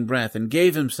fortifying breath and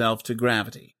gave himself to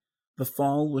gravity. The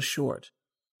fall was short.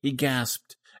 He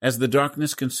gasped as the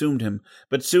darkness consumed him,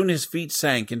 but soon his feet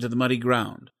sank into the muddy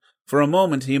ground. For a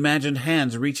moment he imagined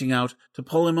hands reaching out to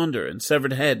pull him under and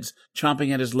severed heads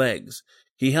chomping at his legs.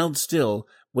 He held still,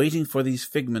 waiting for these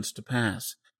figments to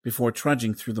pass, before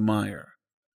trudging through the mire.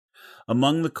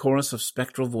 Among the chorus of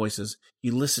spectral voices,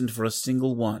 he listened for a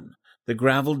single one, the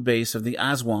gravelled bass of the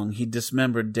Aswang he'd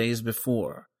dismembered days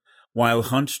before. While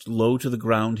hunched low to the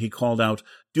ground, he called out,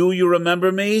 "Do you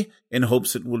remember me?" in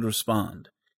hopes it would respond.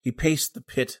 He paced the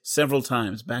pit several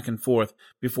times back and forth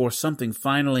before something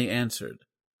finally answered.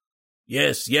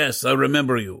 Yes, I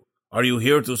remember you. Are you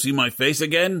here to see my face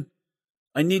again?"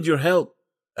 "I need your help."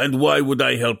 "And why would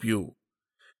I help you?"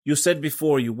 "You said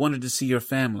before you wanted to see your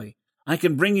family. I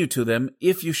can bring you to them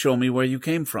if you show me where you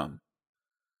came from."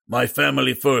 My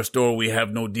family first, or we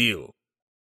have no deal.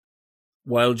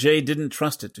 While Jay didn't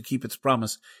trust it to keep its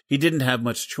promise, he didn't have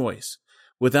much choice.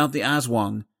 Without the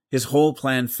Aswang, his whole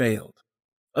plan failed.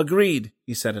 Agreed,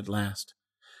 he said at last.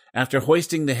 After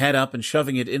hoisting the head up and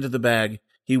shoving it into the bag,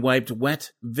 he wiped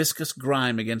wet, viscous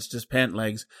grime against his pant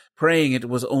legs, praying it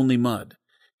was only mud.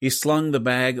 He slung the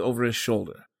bag over his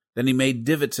shoulder. Then he made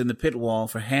divots in the pit wall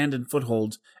for hand and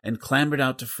footholds and clambered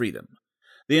out to freedom.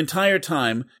 The entire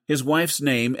time, his wife's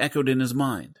name echoed in his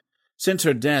mind. Since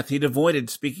her death, he'd avoided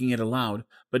speaking it aloud,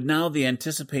 but now the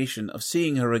anticipation of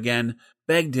seeing her again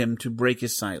begged him to break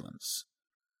his silence.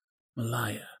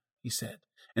 "Malaya," he said,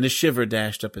 and a shiver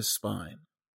dashed up his spine.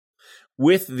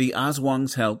 With the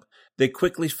Aswang's help, they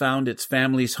quickly found its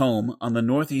family's home on the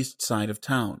northeast side of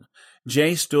town.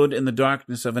 Jay stood in the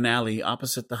darkness of an alley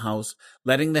opposite the house,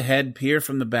 letting the head peer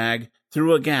from the bag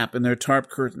through a gap in their tarp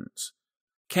curtains.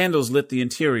 Candles lit the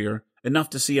interior, enough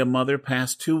to see a mother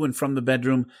pass to and from the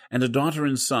bedroom and a daughter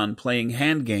and son playing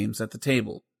hand games at the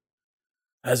table.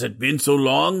 "Has it been so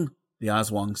long?" the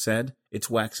Aswang said, its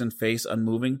waxen face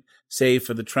unmoving, save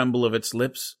for the tremble of its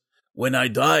lips. "When I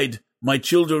died, my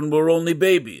children were only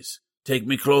babies. Take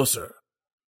me closer."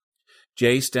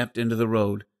 Jay stepped into the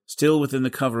road, still within the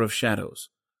cover of shadows.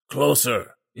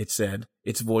 "Closer," it said,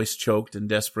 its voice choked and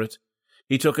desperate.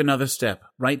 He took another step,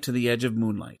 right to the edge of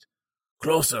moonlight.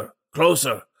 "Closer,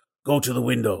 closer. Go to the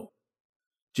window."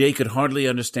 Jay could hardly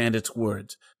understand its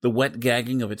words. The wet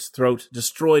gagging of its throat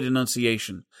destroyed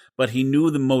enunciation, but he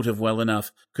knew the motive well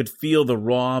enough, could feel the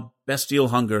raw, bestial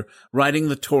hunger riding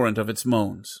the torrent of its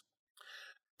moans.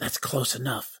 "That's close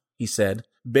enough," he said,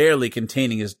 barely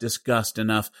containing his disgust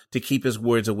enough to keep his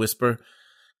words a whisper.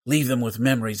 "Leave them with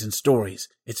memories and stories.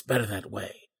 It's better that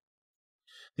way."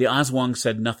 The Aswang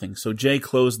said nothing, so Jay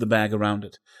closed the bag around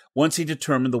it. Once he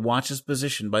determined the watch's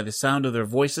position by the sound of their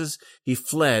voices, he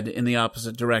fled in the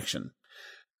opposite direction.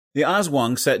 The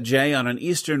Aswang set Jay on an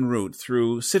eastern route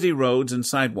through city roads and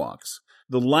sidewalks.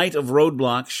 The light of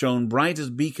roadblocks shone bright as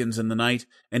beacons in the night,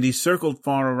 and he circled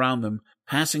far around them,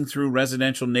 passing through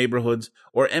residential neighborhoods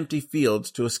or empty fields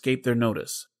to escape their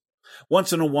notice.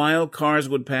 Once in a while, cars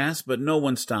would pass, but no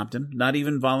one stopped him, not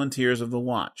even volunteers of the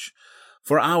watch.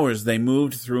 For hours they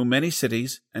moved through many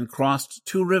cities and crossed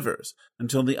 2 rivers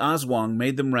until the Aswang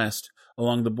made them rest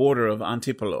along the border of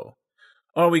Antipolo.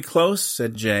 "Are we close?"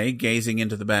 said Jay, gazing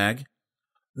into the bag.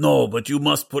 "No, but you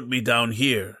must put me down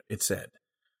here," it said.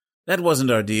 "That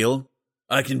wasn't our deal.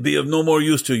 I can be of no more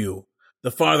use to you. The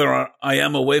farther I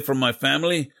am away from my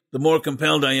family, the more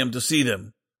compelled I am to see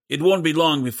them. It won't be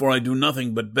long before I do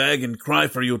nothing but beg and cry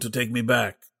for you to take me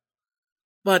back."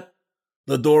 "But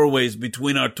the doorways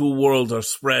between our 2 worlds are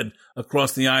spread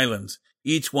across the islands,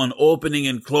 each one opening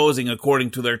and closing according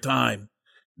to their time.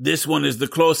 This one is the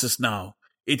closest now.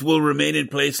 It will remain in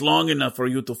place long enough for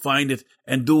you to find it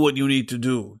and do what you need to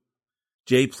do."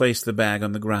 Jay placed the bag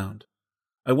on the ground.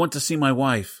 "I want to see my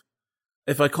wife.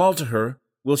 If I call to her,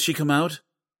 will she come out?"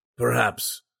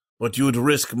 "Perhaps, but you'd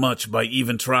risk much by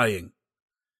even trying."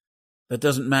 "That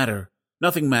doesn't matter.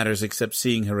 Nothing matters except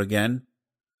seeing her again."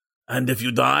 "And if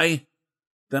you die?"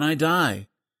 "Then I die."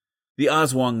 The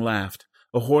Aswang laughed,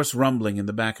 a hoarse rumbling in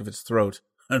the back of its throat.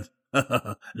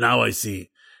 "Now I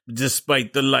see.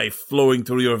 Despite the life flowing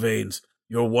through your veins,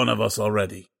 you're one of us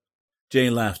already." Jay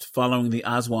laughed, following the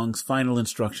Aswang's final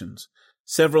instructions.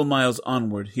 Several miles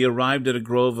onward, he arrived at a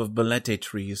grove of belete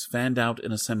trees fanned out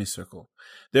in a semicircle.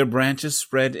 Their branches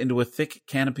spread into a thick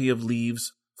canopy of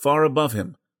leaves far above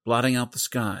him, blotting out the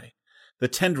sky. The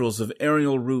tendrils of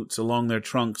aerial roots along their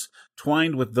trunks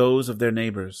twined with those of their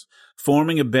neighbors,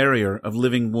 forming a barrier of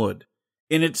living wood.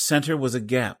 In its center was a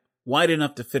gap, wide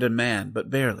enough to fit a man, but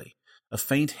barely. A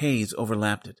faint haze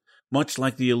overlapped it, much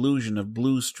like the illusion of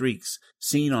blue streaks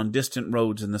seen on distant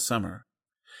roads in the summer.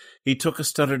 He took a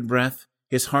stuttered breath,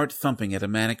 his heart thumping at a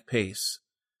manic pace.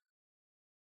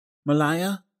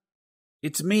 "Malaya?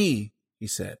 It's me," he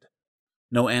said.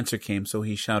 No answer came, so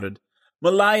he shouted,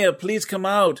 "Malaya, please come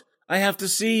out! I have to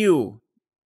see you!"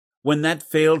 When that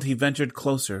failed, he ventured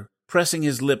closer, pressing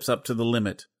his lips up to the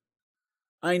limit.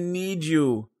 "I need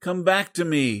you! Come back to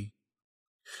me!"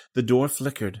 The door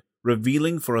flickered,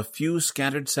 revealing for a few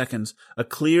scattered seconds a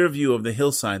clear view of the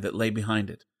hillside that lay behind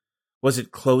it. Was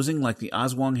it closing like the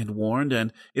Aswang had warned,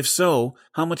 and if so,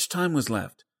 how much time was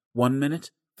left? 1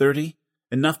 minute? 30?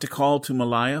 Enough to call to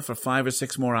Malaya for 5 or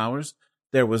 6 more hours?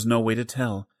 There was no way to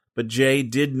tell, but Jay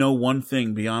did know one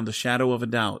thing beyond the shadow of a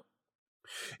doubt.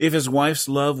 If his wife's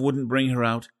love wouldn't bring her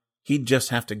out, he'd just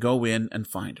have to go in and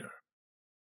find her.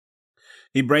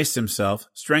 He braced himself,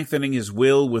 strengthening his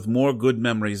will with more good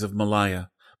memories of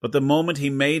Malaya. But the moment he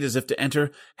made as if to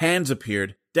enter, hands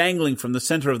appeared, dangling from the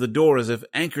center of the door as if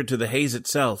anchored to the haze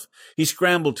itself. He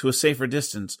scrambled to a safer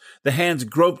distance. The hands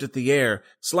groped at the air,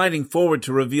 sliding forward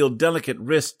to reveal delicate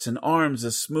wrists and arms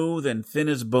as smooth and thin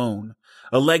as bone.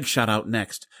 A leg shot out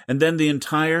next, and then the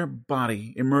entire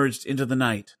body emerged into the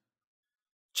night.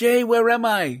 "Jay, where am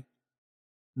I?"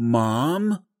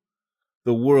 "Mom?"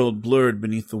 The world blurred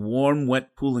beneath the warm,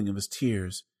 wet pooling of his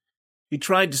tears. He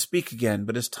tried to speak again,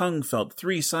 but his tongue felt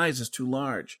 3 sizes too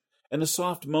large, and the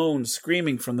soft moans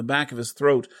screaming from the back of his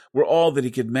throat were all that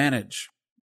he could manage.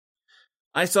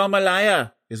 "I saw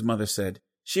Malaya," his mother said.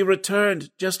 "She returned,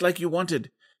 just like you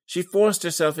wanted. She forced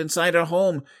herself inside our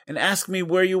home and asked me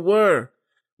where you were.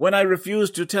 When I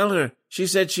refused to tell her, she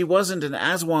said she wasn't an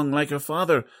Aswang like her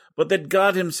father, but that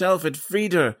God himself had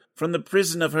freed her from the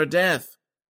prison of her death."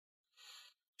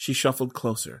 She shuffled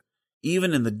closer.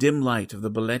 Even in the dim light of the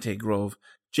Belete Grove,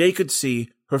 Jay could see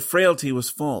her frailty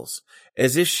was false,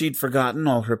 as if she'd forgotten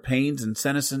all her pains and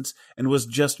senescence and was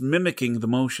just mimicking the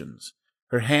motions.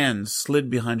 Her hands slid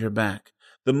behind her back,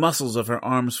 the muscles of her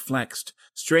arms flexed,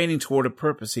 straining toward a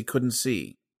purpose he couldn't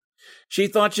see. "She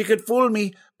thought she could fool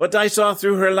me, but I saw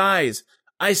through her lies.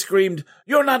 I screamed,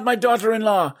 'You're not my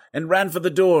daughter-in-law,' and ran for the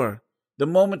door. The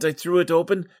moment I threw it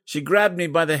open, she grabbed me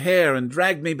by the hair and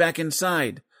dragged me back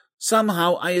inside.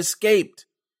 Somehow I escaped.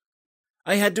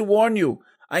 I had to warn you.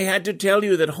 I had to tell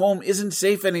you that home isn't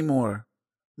safe anymore."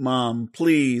 "Mom,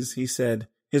 please," he said,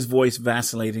 his voice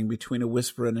vacillating between a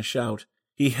whisper and a shout.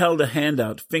 He held a hand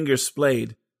out, fingers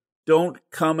splayed. "Don't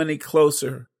come any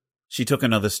closer." She took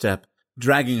another step,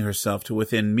 dragging herself to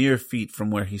within mere feet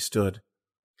from where he stood.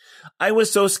 "I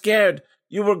was so scared.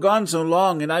 You were gone so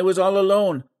long, and I was all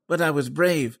alone. But I was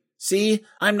brave. See,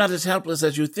 I'm not as helpless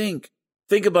as you think.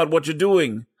 Think about what you're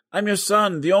doing. I'm your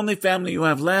son, the only family you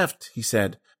have left," he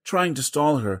said, trying to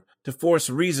stall her, to force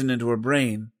reason into her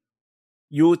brain.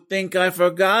 "You think I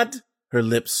forgot?" Her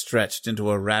lips stretched into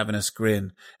a ravenous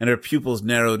grin, and her pupils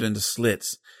narrowed into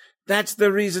slits. "That's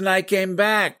the reason I came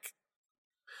back."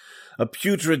 A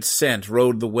putrid scent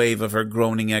rode the wave of her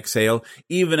groaning exhale,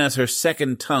 even as her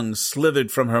second tongue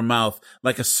slithered from her mouth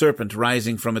like a serpent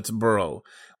rising from its burrow.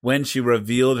 When she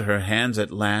revealed her hands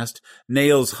at last,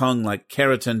 nails hung like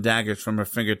keratin daggers from her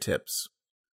fingertips.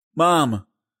 "Mom!"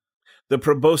 The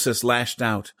proboscis lashed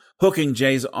out, hooking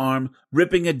Jay's arm,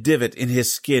 ripping a divot in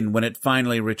his skin when it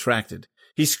finally retracted.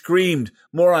 He screamed,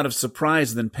 more out of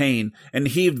surprise than pain, and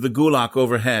heaved the gulak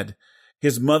overhead.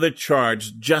 His mother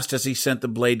charged just as he sent the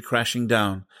blade crashing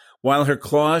down. While her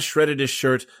claws shredded his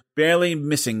shirt, barely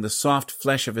missing the soft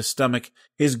flesh of his stomach,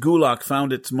 his gulak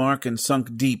found its mark and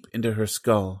sunk deep into her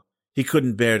skull. He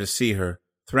couldn't bear to see her,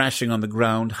 thrashing on the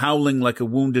ground, howling like a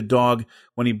wounded dog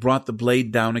when he brought the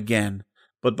blade down again.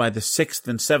 But by the 6th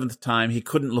and 7th time he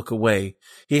couldn't look away.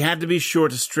 He had to be sure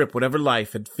to strip whatever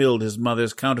life had filled his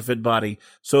mother's counterfeit body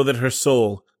so that her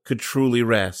soul could truly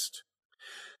rest.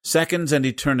 Seconds and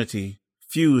eternity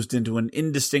fused into an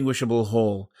indistinguishable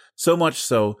whole, so much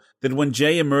so that when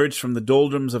Jay emerged from the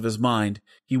doldrums of his mind,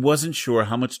 he wasn't sure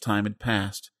how much time had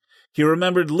passed. He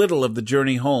remembered little of the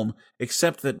journey home,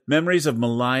 except that memories of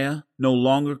Malaya no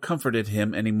longer comforted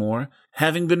him any more,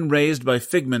 having been raised by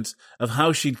figments of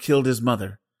how she'd killed his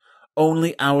mother.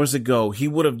 Only hours ago he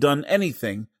would have done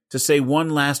anything to say one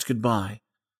last goodbye.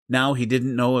 Now he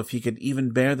didn't know if he could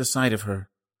even bear the sight of her.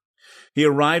 He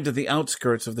arrived at the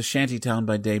outskirts of the shantytown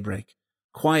by daybreak.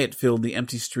 Quiet filled the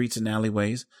empty streets and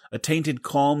alleyways, a tainted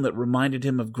calm that reminded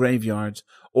him of graveyards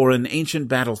or an ancient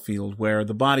battlefield where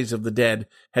the bodies of the dead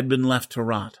had been left to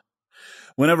rot.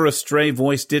 Whenever a stray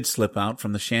voice did slip out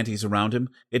from the shanties around him,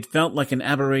 it felt like an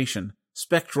aberration,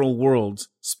 spectral worlds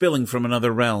spilling from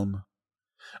another realm.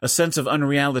 A sense of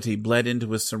unreality bled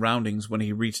into his surroundings when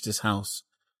he reached his house.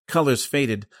 Colors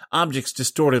faded, objects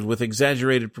distorted with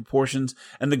exaggerated proportions,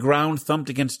 and the ground thumped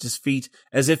against his feet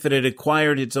as if it had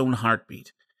acquired its own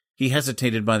heartbeat. He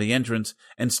hesitated by the entrance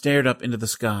and stared up into the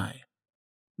sky.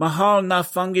 "Mahal na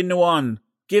fungi nuan,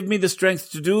 give me the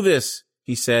strength to do this,"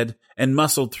 he said, and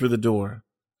muscled through the door.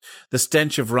 The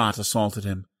stench of rot assaulted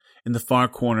him. In the far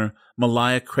corner,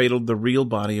 Malaya cradled the real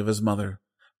body of his mother.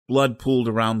 Blood pooled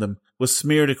around them, was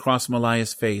smeared across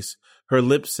Malaya's face. Her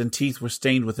lips and teeth were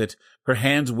stained with it, her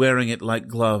hands wearing it like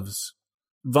gloves.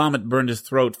 Vomit burned his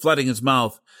throat, flooding his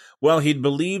mouth. Well, he'd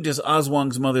believed his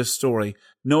Aswang's mother's story,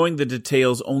 knowing the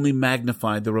details only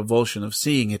magnified the revulsion of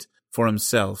seeing it for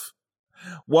himself.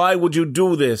 "Why would you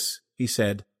do this?" he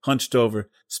said, hunched over,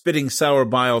 spitting sour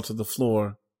bile to the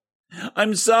floor.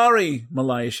 "I'm sorry,"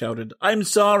 Malaya shouted. "I'm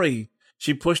sorry."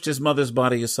 She pushed his mother's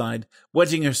body aside,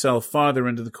 wedging herself farther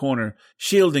into the corner,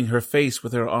 shielding her face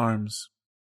with her arms.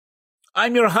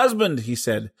 "I'm your husband," he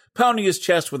said, pounding his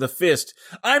chest with a fist.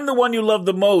 "I'm the one you love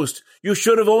the most. You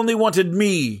should have only wanted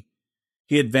me."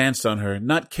 He advanced on her,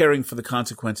 not caring for the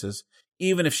consequences.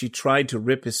 Even if she tried to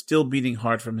rip his still-beating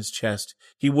heart from his chest,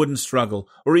 he wouldn't struggle,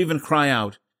 or even cry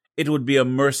out. It would be a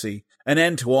mercy, an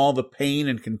end to all the pain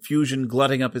and confusion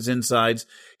glutting up his insides.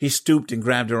 He stooped and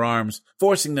grabbed her arms,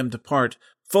 forcing them to part,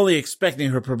 fully expecting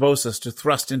her proboscis to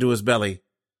thrust into his belly.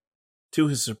 To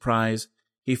his surprise,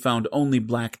 he found only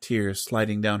black tears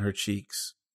sliding down her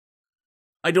cheeks.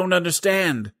 "I don't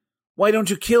understand. Why don't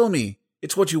you kill me?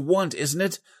 It's what you want, isn't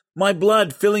it? My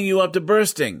blood filling you up to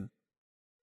bursting."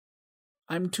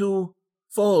 "I'm too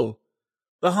full.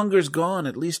 The hunger's gone,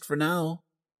 at least for now."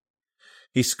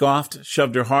 He scoffed,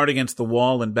 shoved her hard against the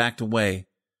wall, and backed away.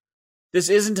 "This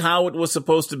isn't how it was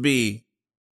supposed to be."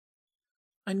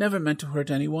 "I never meant to hurt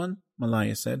anyone,"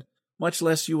 Malaya said, "much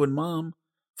less you and Mom.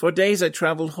 For days I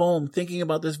traveled home, thinking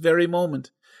about this very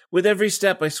moment. With every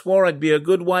step I swore I'd be a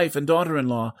good wife and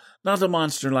daughter-in-law, not a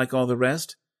monster like all the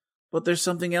rest. But there's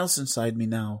something else inside me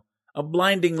now, a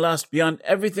blinding lust beyond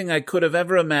everything I could have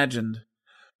ever imagined."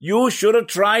 "You should have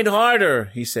tried harder,"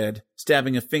 he said,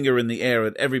 stabbing a finger in the air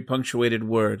at every punctuated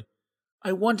word.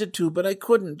 "I wanted to, but I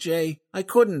couldn't, Jay. I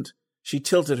couldn't." She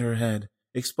tilted her head,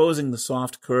 exposing the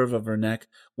soft curve of her neck,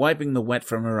 wiping the wet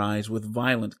from her eyes with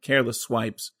violent, careless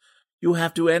swipes. "You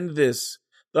have to end this.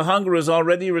 The hunger is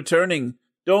already returning.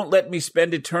 Don't let me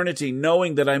spend eternity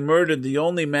knowing that I murdered the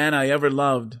only man I ever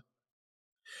loved."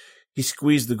 He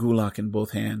squeezed the gulak in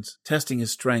both hands, testing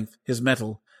his strength, his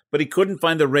mettle, but he couldn't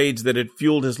find the rage that had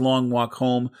fueled his long walk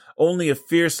home, only a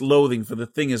fierce loathing for the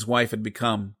thing his wife had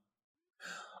become.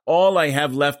 "All I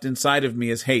have left inside of me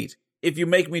is hate. If you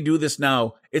make me do this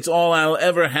now, it's all I'll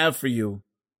ever have for you."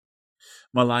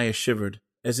 Malaya shivered,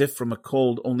 as if from a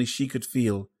cold only she could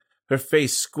feel. Her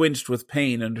face squinched with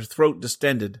pain and her throat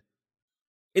distended.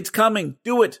 "It's coming!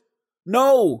 Do it!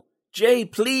 No! Jay,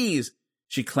 please!"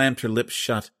 She clamped her lips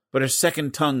shut, but her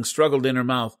second tongue struggled in her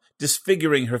mouth,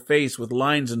 disfiguring her face with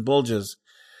lines and bulges.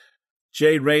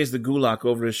 Jay raised the gulak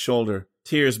over his shoulder,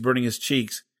 tears burning his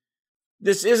cheeks.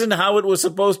 "This isn't how it was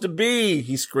supposed to be!"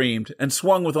 he screamed, and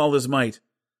swung with all his might.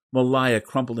 Malaya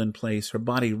crumpled in place, her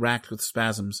body racked with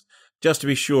spasms. Just to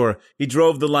be sure, he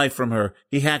drove the life from her.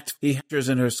 He hacked hers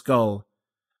in her skull.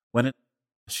 When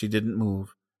she didn't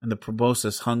move, and the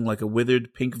proboscis hung like a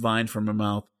withered pink vine from her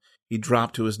mouth, he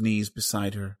dropped to his knees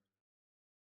beside her.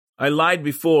 "I lied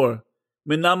before.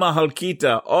 Minama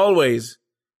halkita, always."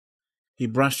 He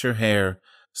brushed her hair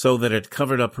so that it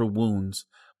covered up her wounds,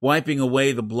 wiping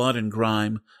away the blood and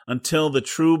grime until the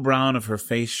true brown of her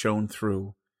face shone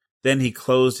through. Then he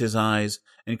closed his eyes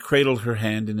and cradled her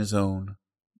hand in his own.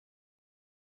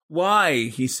 "Why?"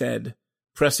 he said,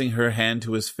 pressing her hand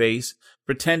to his face,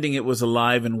 pretending it was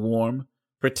alive and warm,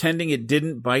 pretending it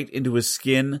didn't bite into his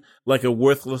skin like a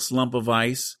worthless lump of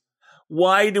ice.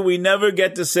 "Why do we never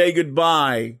get to say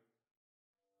goodbye?"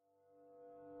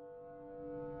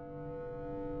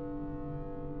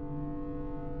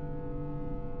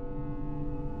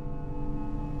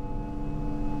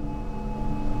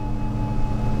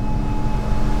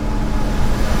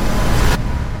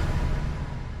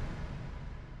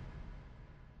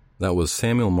 That was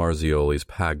Samuel Marzioli's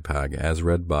Pag Pag, as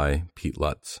read by Pete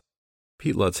Lutz.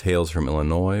 Pete Lutz hails from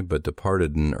Illinois, but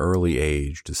departed in an early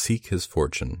age to seek his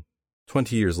fortune.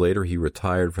 20 years later, he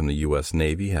retired from the U.S.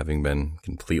 Navy, having been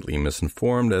completely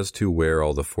misinformed as to where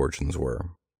all the fortunes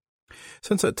were.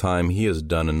 Since that time, he has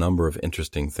done a number of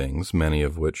interesting things, many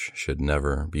of which should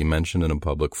never be mentioned in a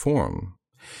public forum.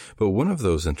 But one of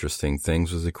those interesting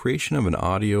things was the creation of an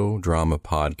audio drama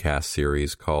podcast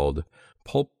series called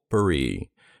Pulppery,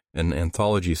 an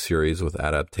anthology series with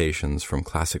adaptations from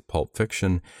classic pulp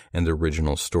fiction and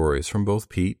original stories from both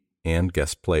Pete and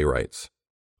guest playwrights.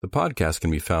 The podcast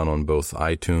can be found on both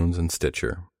iTunes and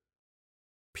Stitcher.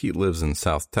 Pete lives in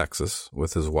South Texas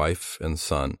with his wife and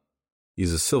son.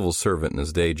 He's a civil servant in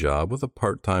his day job with a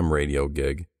part-time radio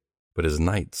gig, but his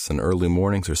nights and early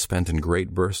mornings are spent in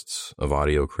great bursts of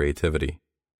audio creativity.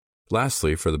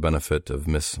 Lastly, for the benefit of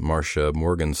Miss Marcia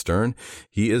Morgenstern,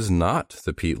 he is not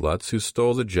the Pete Lutz who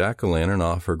stole the jack-o'-lantern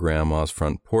off her grandma's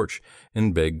front porch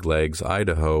in Big Legs,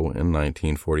 Idaho in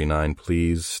 1949.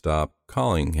 Please stop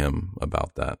calling him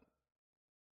about that.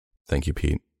 Thank you,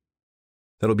 Pete.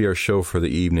 That'll be our show for the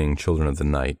evening, Children of the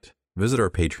Night. Visit our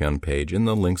Patreon page in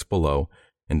the links below,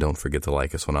 and don't forget to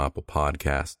like us on Apple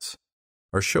Podcasts.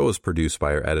 Our show is produced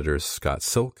by our editors Scott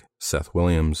Silk, Seth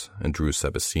Williams, and Drew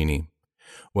Sebastini.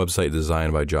 Website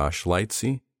designed by Josh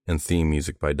Lightsey, and theme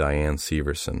music by Diane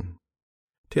Severson.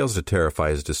 Tales to Terrify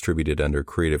is distributed under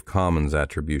Creative Commons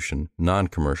Attribution,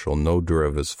 Non-Commercial, No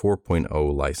Derivatives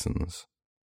 4.0 license.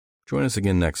 Join us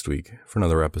again next week for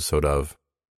another episode of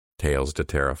Tales to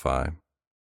Terrify.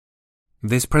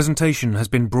 This presentation has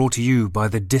been brought to you by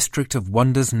the District of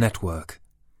Wonders Network,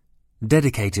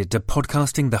 dedicated to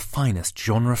podcasting the finest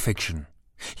genre fiction.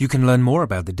 You can learn more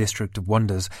about the District of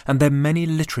Wonders and their many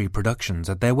literary productions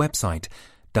at their website,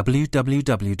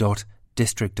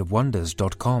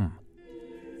 www.districtofwonders.com.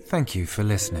 Thank you for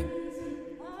listening.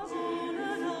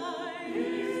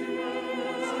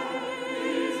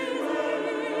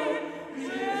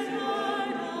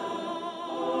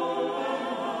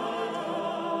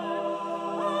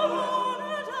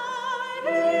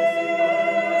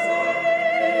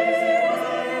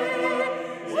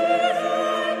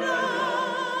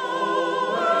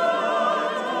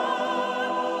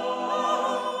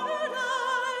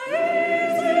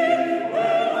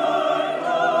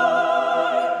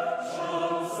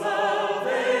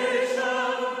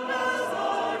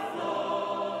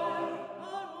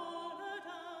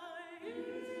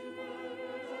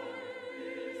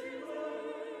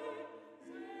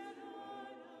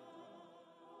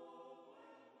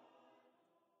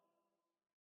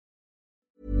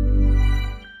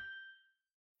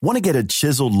 Want to get a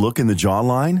chiseled look in the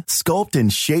jawline? Sculpt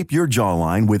and shape your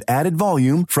jawline with added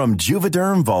volume from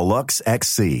Juvederm Volux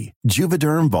XC.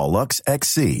 Juvederm Volux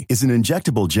XC is an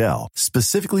injectable gel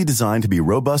specifically designed to be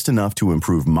robust enough to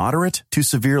improve moderate to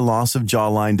severe loss of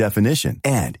jawline definition.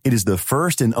 And it is the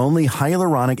first and only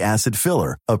hyaluronic acid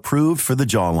filler approved for the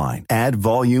jawline. Add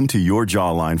volume to your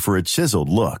jawline for a chiseled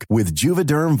look with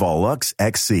Juvederm Volux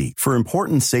XC. For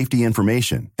important safety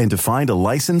information and to find a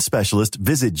licensed specialist,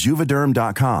 visit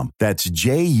Juvederm.com. That's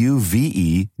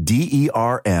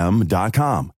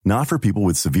Juvederm.com. Not for people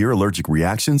with severe allergic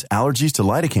reactions, allergies to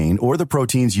lidocaine, or the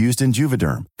proteins used in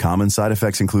Juvederm. Common side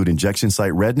effects include injection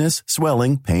site redness,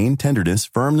 swelling, pain, tenderness,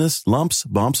 firmness, lumps,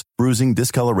 bumps, bruising,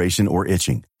 discoloration, or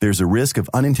itching. There's a risk of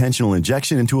unintentional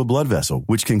injection into a blood vessel,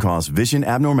 which can cause vision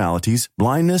abnormalities,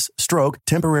 blindness, stroke,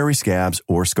 temporary scabs,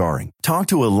 or scarring. Talk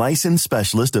to a licensed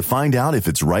specialist to find out if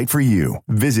it's right for you.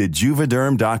 Visit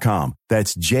Juvederm.com.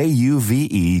 That's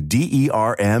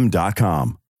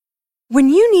Juvederm.com. When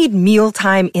you need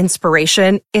mealtime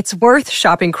inspiration, it's worth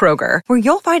shopping Kroger, where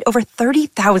you'll find over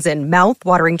 30,000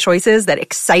 mouth-watering choices that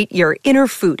excite your inner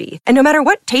foodie. And no matter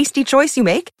what tasty choice you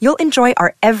make, you'll enjoy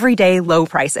our everyday low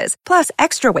prices, plus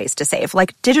extra ways to save,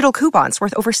 like digital coupons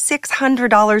worth over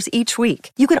 $600 each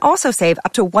week. You can also save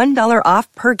up to $1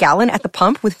 off per gallon at the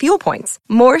pump with fuel points.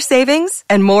 More savings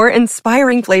and more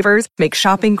inspiring flavors make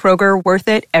shopping Kroger worth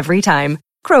it every time.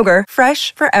 Kroger,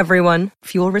 fresh for everyone.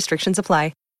 Fuel restrictions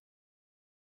apply.